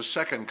that's what the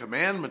second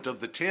commandment of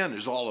the 10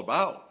 is all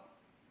about.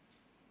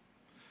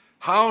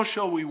 How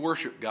shall we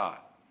worship God?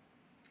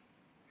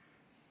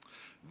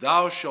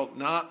 Thou shalt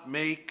not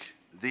make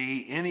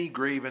thee any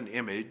graven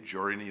image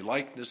or any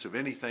likeness of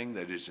anything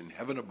that is in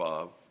heaven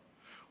above,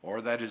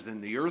 or that is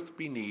in the earth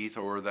beneath,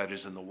 or that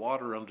is in the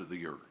water under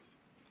the earth.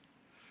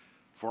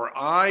 For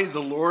I,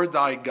 the Lord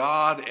thy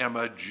God, am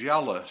a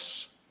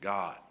jealous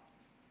God.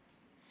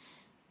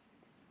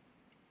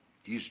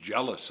 He's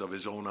jealous of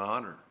his own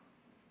honor,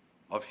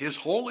 of his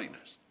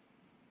holiness.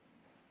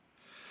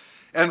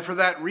 And for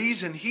that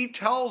reason, he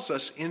tells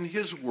us in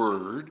his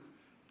word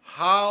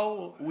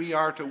how we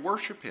are to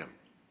worship him.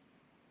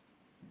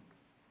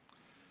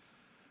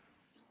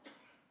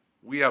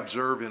 We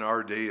observe in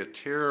our day a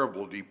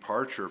terrible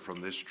departure from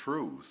this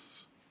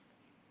truth.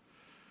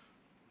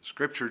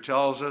 Scripture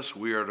tells us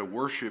we are to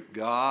worship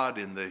God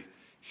in the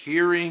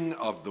hearing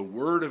of the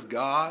word of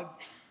God,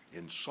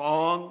 in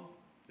song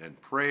and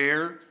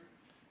prayer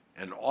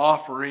and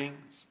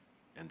offerings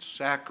and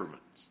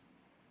sacraments.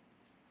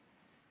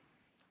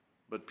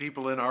 But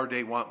people in our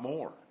day want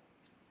more.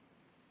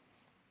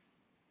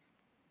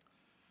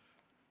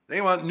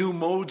 They want new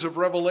modes of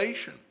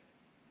revelation.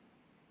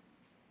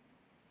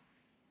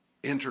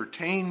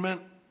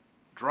 Entertainment,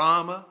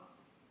 drama,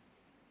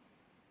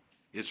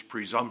 it's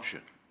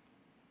presumption.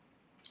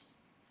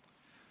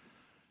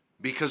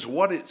 Because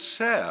what it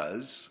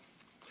says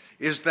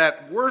is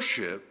that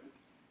worship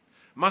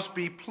must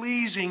be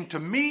pleasing to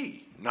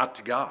me, not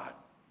to God.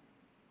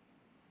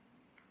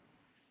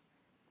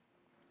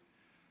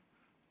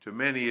 To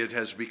many, it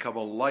has become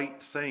a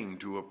light thing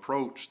to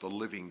approach the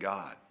living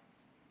God.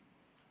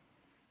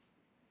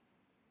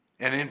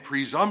 And in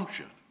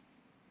presumption,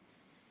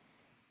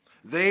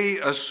 they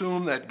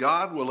assume that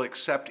God will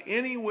accept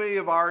any way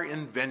of our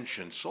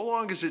invention, so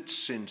long as it's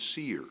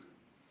sincere.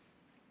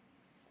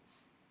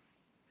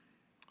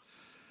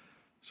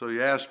 So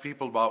you ask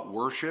people about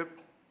worship,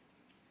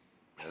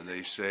 and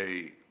they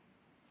say,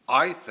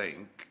 I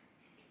think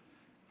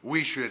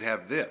we should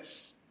have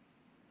this.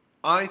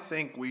 I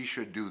think we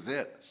should do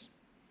this.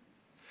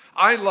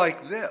 I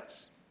like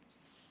this.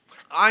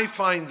 I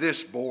find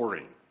this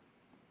boring.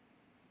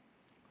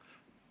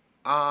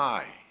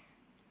 I.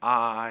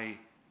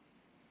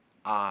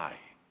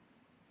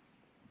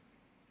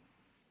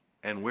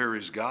 And where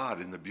is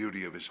God in the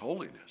beauty of his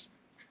holiness?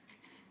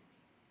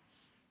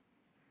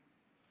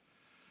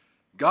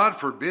 God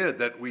forbid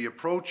that we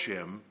approach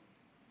him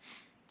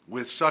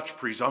with such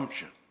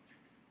presumption,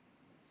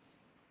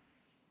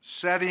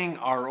 setting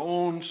our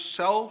own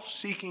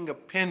self-seeking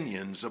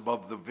opinions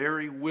above the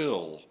very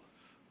will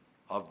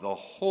of the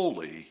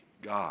holy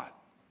God.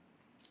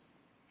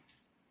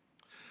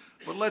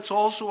 But let's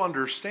also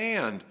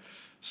understand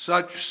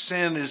such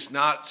sin is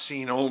not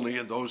seen only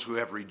in those who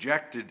have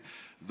rejected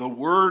the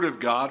word of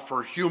God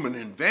for human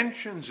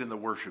inventions in the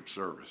worship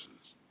services.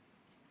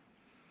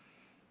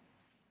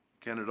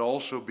 Can it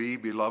also be,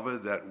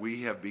 beloved, that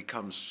we have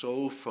become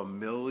so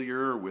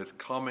familiar with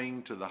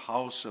coming to the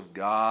house of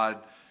God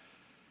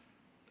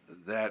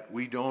that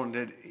we don't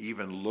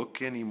even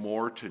look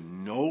anymore to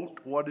note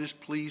what is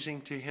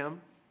pleasing to him,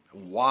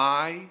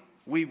 why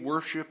we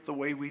worship the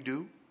way we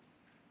do?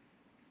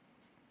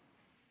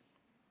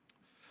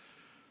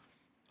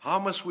 How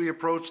must we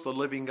approach the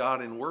living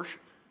God in worship?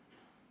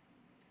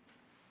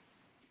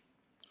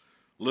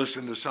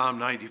 Listen to Psalm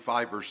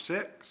 95, verse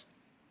 6.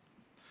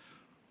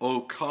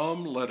 O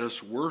come, let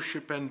us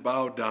worship and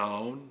bow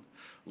down.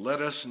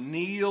 Let us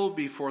kneel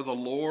before the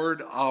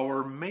Lord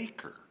our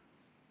Maker.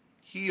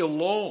 He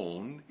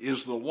alone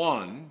is the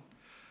one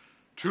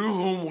to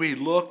whom we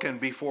look and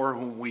before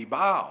whom we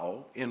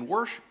bow in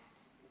worship.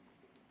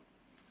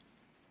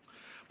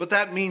 But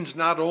that means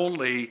not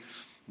only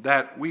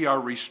that we are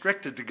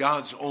restricted to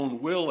God's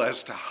own will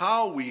as to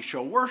how we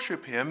shall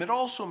worship him, it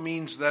also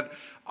means that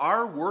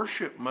our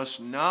worship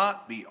must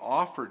not be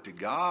offered to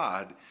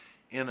God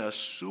in a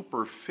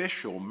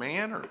superficial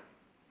manner.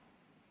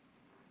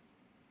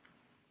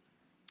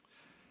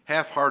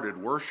 Half-hearted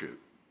worship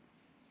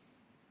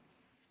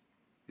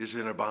is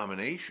an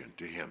abomination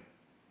to him.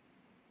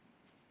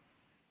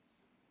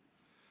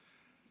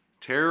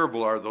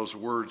 Terrible are those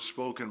words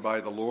spoken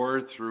by the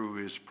Lord through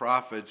his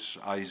prophets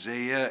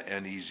Isaiah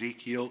and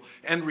Ezekiel,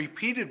 and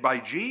repeated by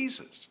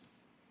Jesus.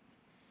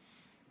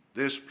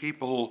 This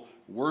people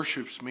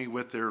worships me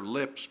with their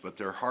lips, but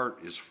their heart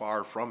is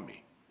far from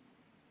me.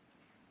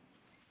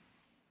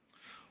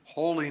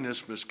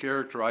 Holiness must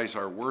characterize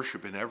our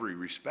worship in every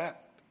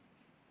respect.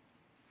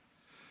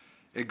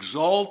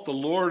 Exalt the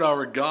Lord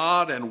our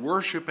God and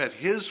worship at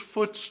his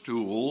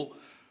footstool,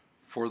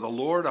 for the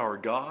Lord our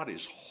God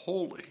is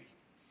holy.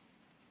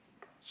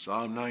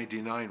 Psalm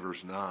 99,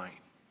 verse 9.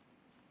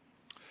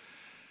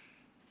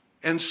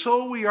 And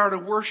so we are to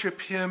worship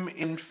him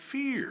in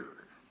fear.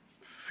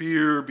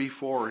 Fear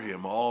before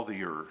him all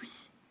the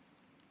earth.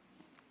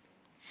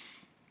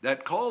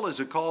 That call is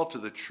a call to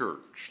the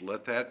church.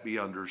 Let that be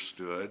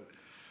understood.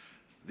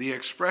 The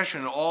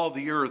expression all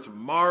the earth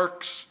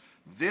marks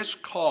this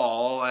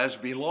call as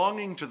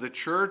belonging to the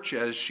church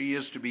as she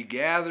is to be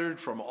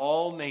gathered from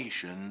all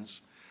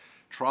nations,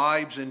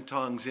 tribes and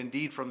tongues,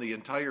 indeed from the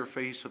entire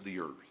face of the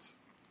earth.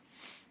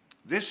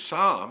 This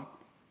psalm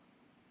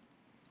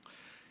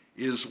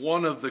is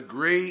one of the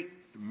great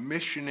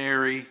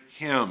missionary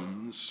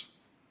hymns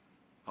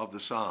of the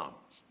Psalms.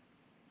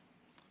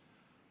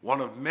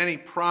 One of many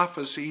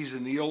prophecies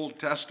in the Old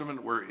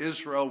Testament where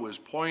Israel was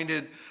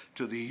pointed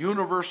to the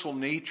universal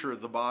nature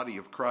of the body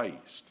of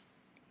Christ.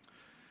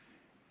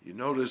 You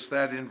notice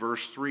that in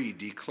verse 3,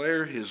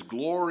 declare his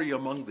glory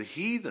among the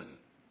heathen,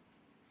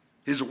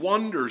 his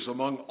wonders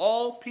among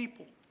all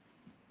people.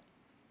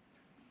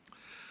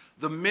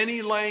 The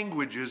many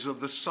languages of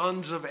the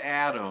sons of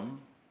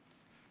Adam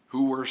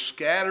who were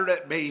scattered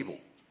at Babel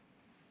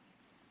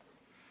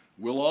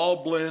will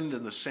all blend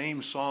in the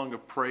same song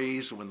of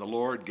praise when the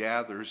Lord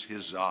gathers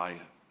his Zion.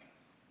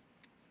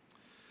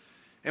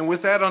 And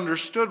with that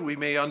understood, we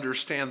may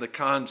understand the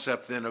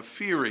concept then of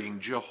fearing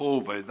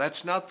Jehovah.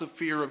 That's not the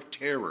fear of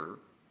terror,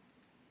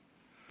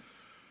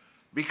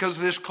 because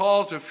this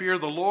call to fear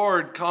the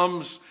Lord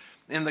comes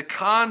in the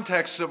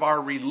context of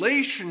our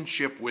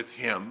relationship with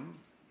him.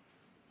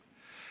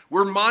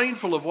 We're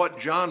mindful of what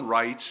John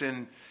writes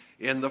in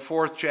the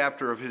 4th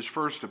chapter of his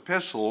first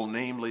epistle,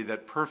 namely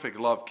that perfect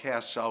love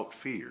casts out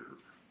fear.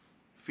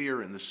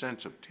 Fear in the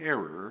sense of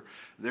terror.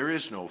 There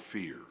is no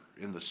fear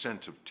in the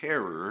sense of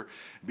terror,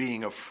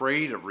 being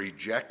afraid of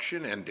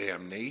rejection and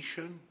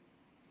damnation.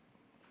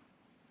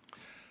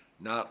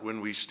 Not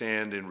when we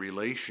stand in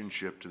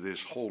relationship to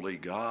this holy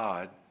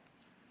God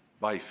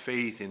by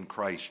faith in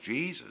Christ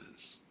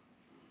Jesus.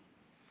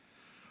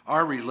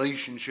 Our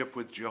relationship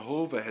with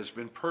Jehovah has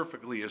been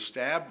perfectly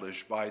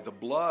established by the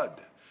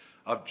blood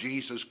of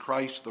Jesus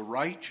Christ the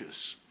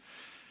righteous,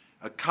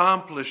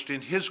 accomplished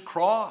in his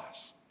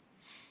cross.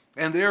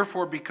 And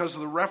therefore, because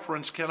the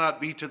reference cannot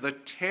be to the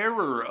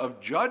terror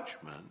of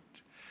judgment,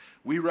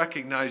 we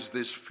recognize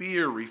this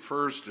fear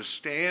refers to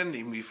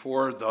standing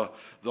before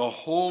the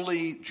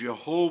holy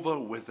Jehovah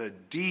with a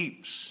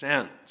deep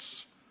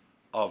sense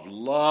of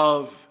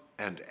love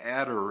and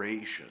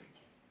adoration.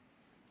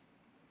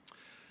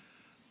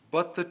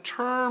 But the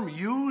term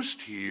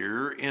used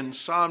here in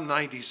Psalm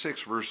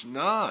 96, verse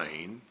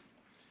 9,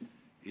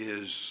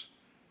 is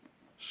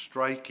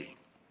striking.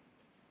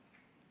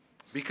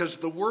 Because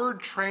the word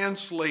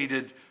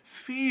translated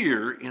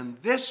fear in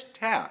this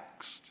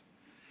text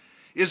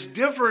is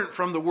different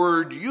from the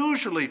word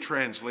usually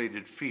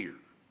translated fear.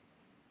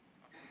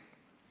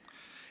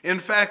 In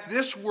fact,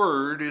 this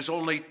word is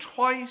only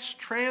twice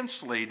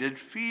translated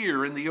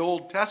fear in the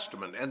Old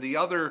Testament, and the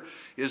other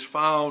is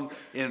found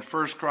in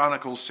 1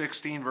 Chronicles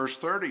 16, verse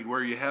 30,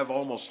 where you have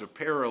almost a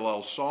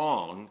parallel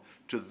song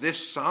to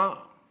this psalm.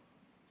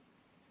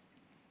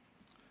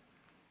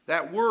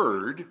 That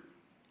word,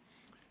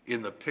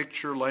 in the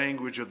picture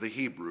language of the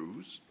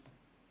Hebrews,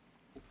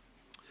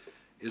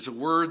 is a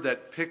word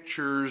that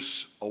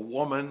pictures a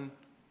woman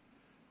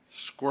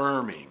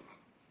squirming,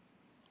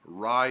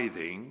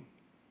 writhing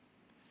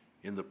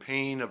in the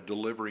pain of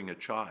delivering a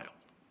child.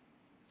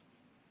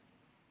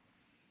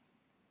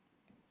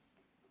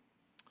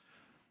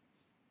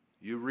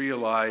 You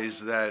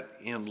realize that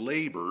in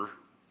labor,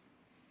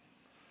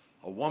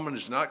 a woman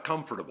is not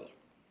comfortable.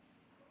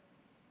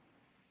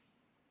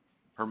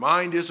 Her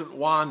mind isn't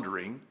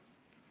wandering.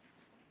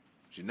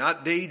 She's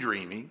not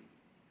daydreaming.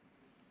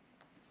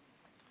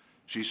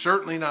 She's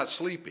certainly not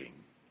sleeping.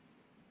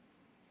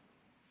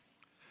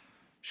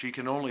 She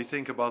can only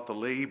think about the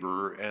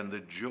labor and the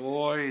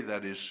joy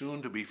that is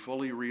soon to be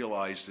fully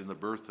realized in the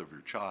birth of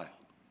her child.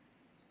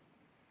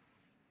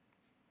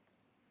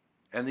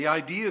 And the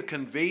idea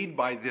conveyed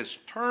by this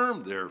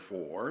term,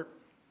 therefore,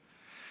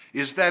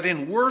 is that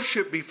in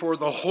worship before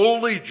the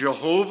holy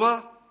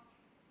Jehovah,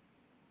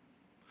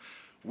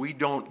 we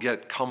don't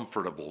get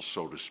comfortable,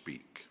 so to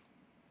speak.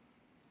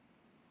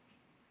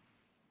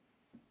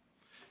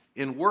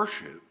 In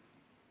worship,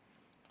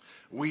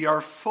 we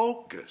are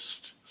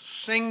focused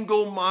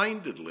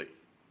single-mindedly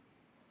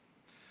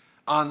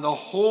on the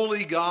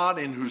holy God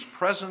in whose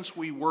presence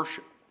we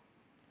worship,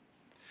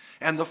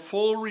 and the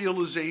full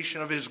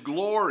realization of his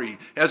glory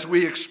as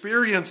we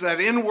experience that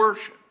in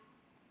worship.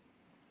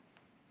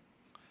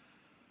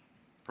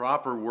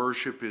 Proper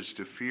worship is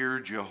to fear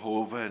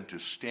Jehovah and to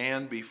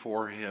stand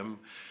before him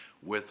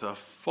with a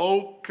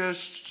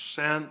focused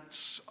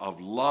sense of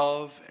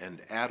love and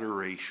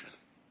adoration.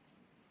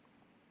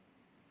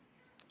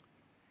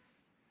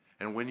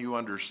 And when you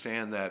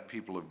understand that,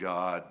 people of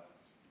God,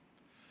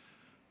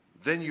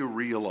 then you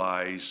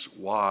realize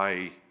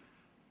why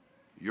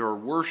your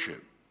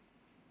worship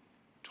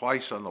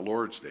twice on the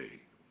Lord's Day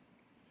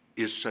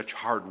is such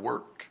hard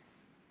work.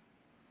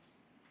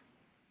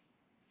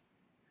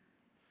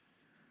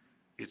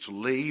 It's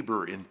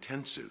labor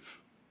intensive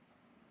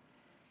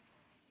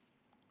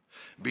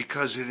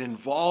because it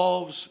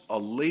involves a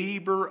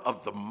labor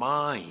of the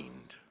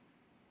mind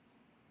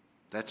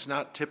that's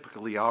not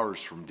typically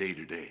ours from day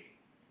to day.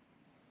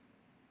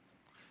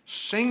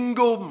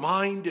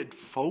 Single-minded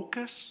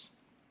focus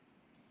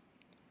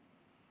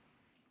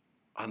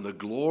on the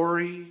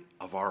glory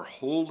of our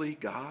holy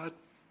God,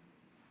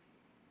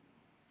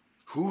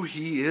 who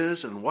he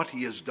is and what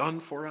he has done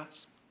for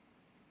us.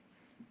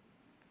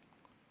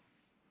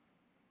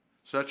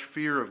 Such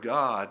fear of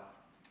God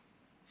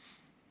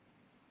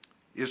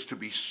is to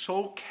be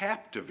so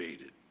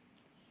captivated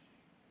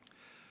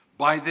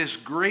by this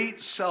great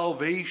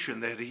salvation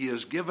that he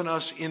has given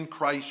us in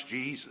Christ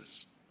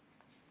Jesus,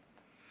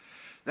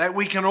 that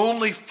we can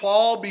only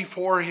fall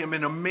before him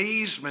in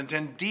amazement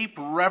and deep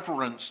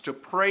reverence to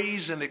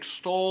praise and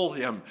extol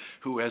him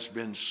who has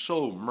been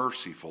so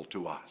merciful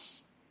to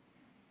us.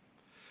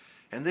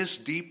 And this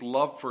deep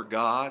love for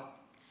God,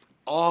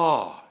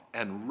 awe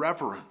and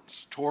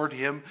reverence toward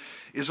him,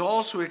 is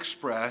also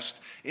expressed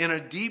in a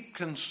deep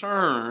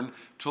concern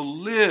to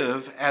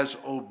live as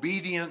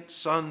obedient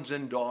sons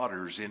and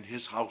daughters in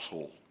his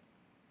household.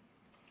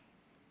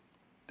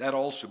 That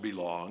also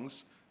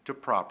belongs to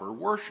proper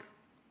worship.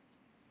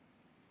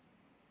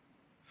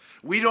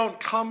 We don't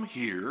come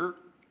here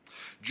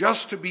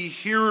just to be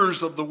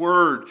hearers of the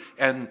word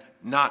and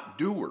not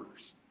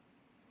doers.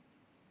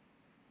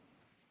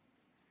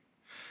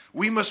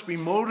 We must be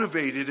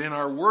motivated in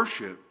our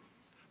worship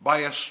by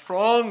a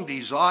strong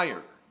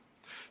desire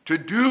to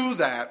do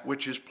that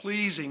which is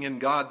pleasing in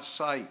God's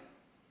sight,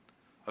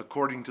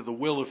 according to the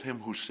will of him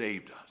who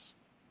saved us.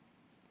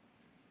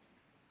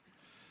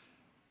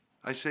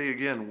 I say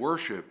again,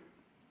 worship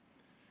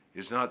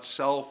is not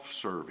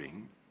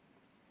self-serving.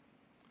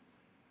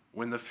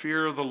 When the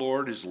fear of the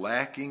Lord is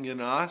lacking in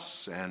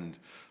us, and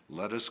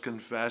let us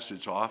confess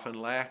it's often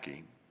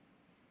lacking,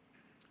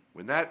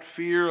 when that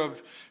fear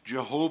of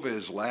Jehovah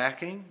is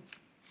lacking,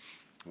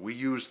 we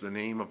use the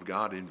name of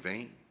God in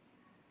vain.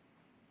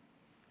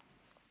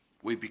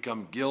 We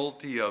become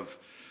guilty of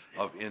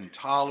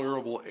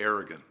intolerable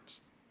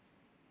arrogance.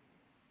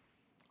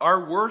 Our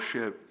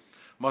worship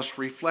must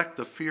reflect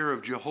the fear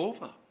of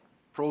Jehovah,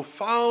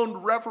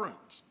 profound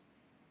reverence,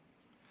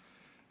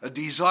 a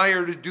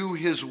desire to do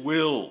his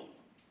will,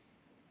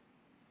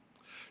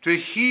 to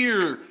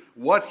hear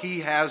what he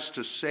has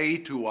to say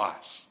to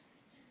us.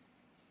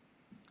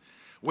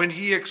 When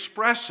he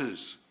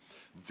expresses,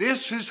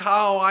 "This is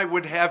how I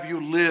would have you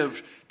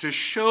live to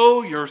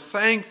show your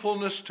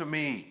thankfulness to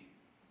me,"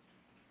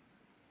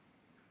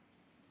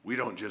 we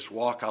don't just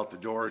walk out the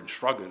door and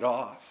shrug it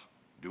off,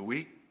 do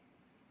we?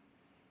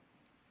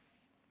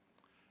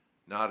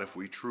 Not if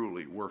we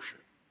truly worship.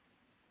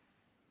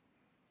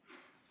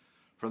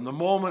 From the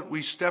moment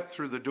we step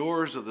through the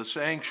doors of the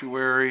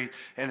sanctuary,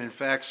 and in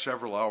fact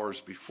several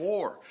hours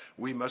before,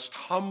 we must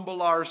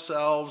humble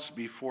ourselves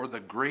before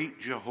the great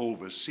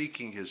Jehovah,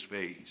 seeking his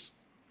face.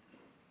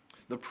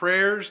 The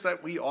prayers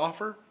that we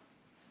offer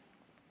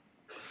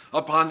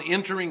upon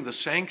entering the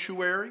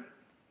sanctuary,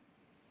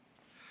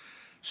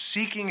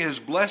 seeking his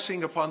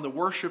blessing upon the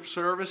worship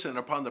service and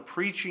upon the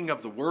preaching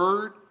of the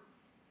word,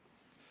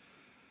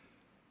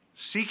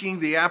 seeking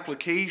the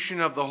application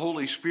of the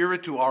Holy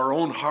Spirit to our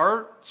own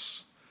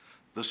hearts,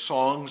 the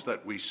songs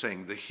that we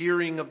sing, the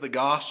hearing of the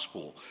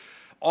gospel,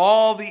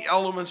 all the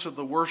elements of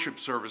the worship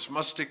service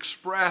must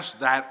express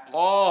that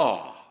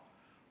awe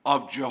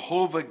of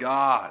Jehovah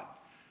God,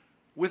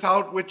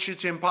 without which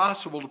it's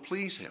impossible to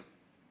please him.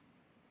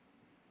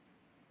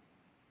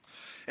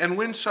 And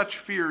when such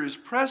fear is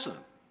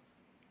present,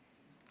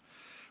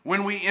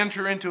 when we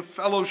enter into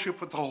fellowship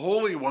with the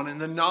Holy One in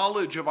the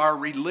knowledge of our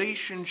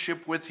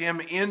relationship with him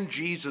in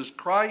Jesus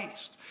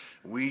Christ,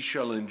 we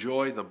shall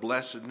enjoy the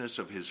blessedness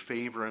of his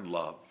favor and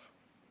love.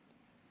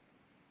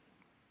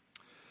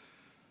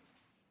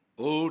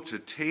 Oh, to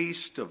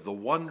taste of the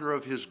wonder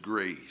of his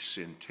grace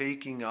in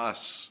taking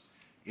us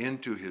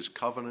into his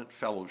covenant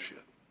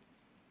fellowship.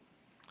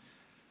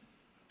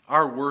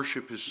 Our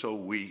worship is so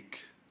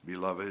weak,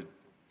 beloved.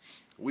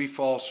 We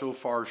fall so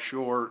far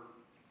short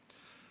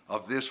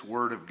of this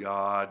word of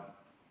God.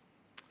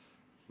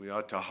 We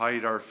ought to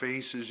hide our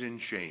faces in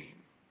shame.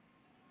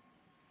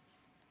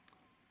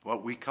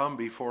 But we come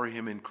before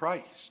him in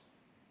Christ.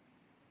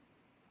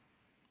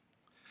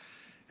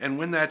 And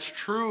when that's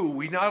true,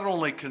 we not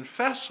only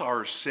confess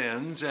our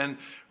sins and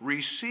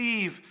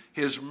receive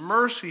his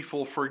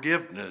merciful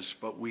forgiveness,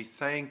 but we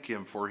thank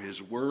him for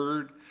his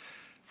word,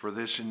 for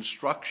this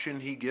instruction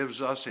he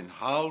gives us in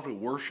how to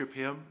worship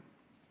him.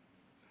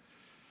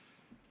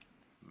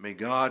 May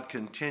God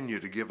continue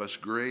to give us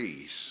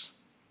grace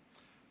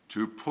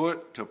to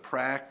put to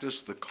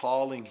practice the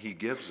calling he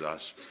gives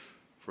us,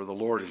 for the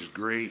Lord is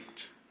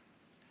great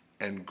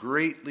and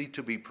greatly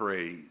to be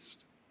praised.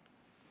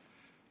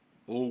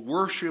 O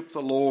worship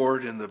the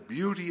Lord in the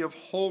beauty of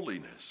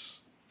holiness.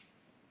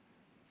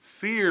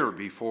 Fear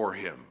before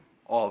him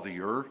all the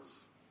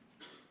earth,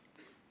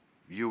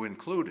 you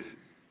included.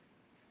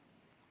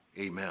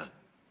 Amen.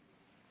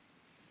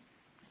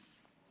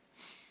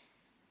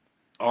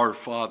 Our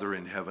Father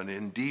in heaven,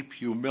 in deep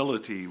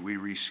humility we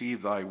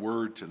receive thy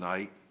word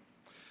tonight,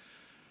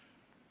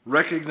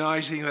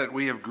 recognizing that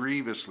we have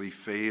grievously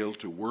failed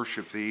to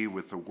worship thee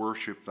with the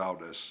worship thou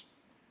dost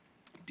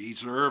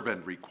deserve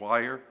and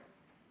require.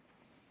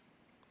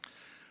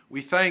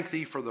 We thank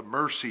thee for the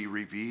mercy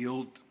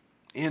revealed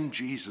in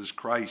Jesus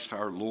Christ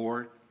our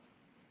Lord,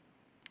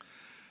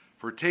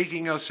 for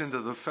taking us into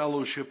the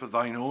fellowship of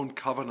thine own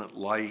covenant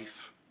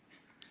life,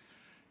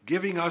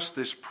 giving us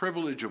this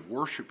privilege of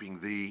worshiping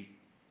thee,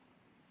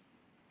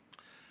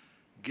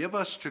 Give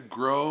us to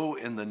grow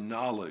in the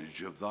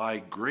knowledge of thy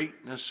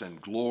greatness and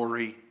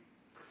glory,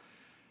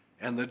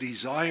 and the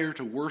desire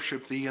to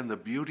worship thee in the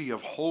beauty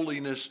of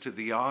holiness to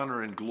the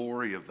honor and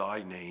glory of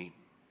thy name.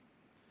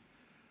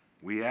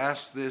 We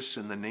ask this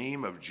in the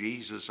name of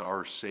Jesus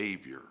our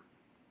Savior.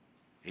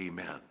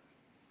 Amen.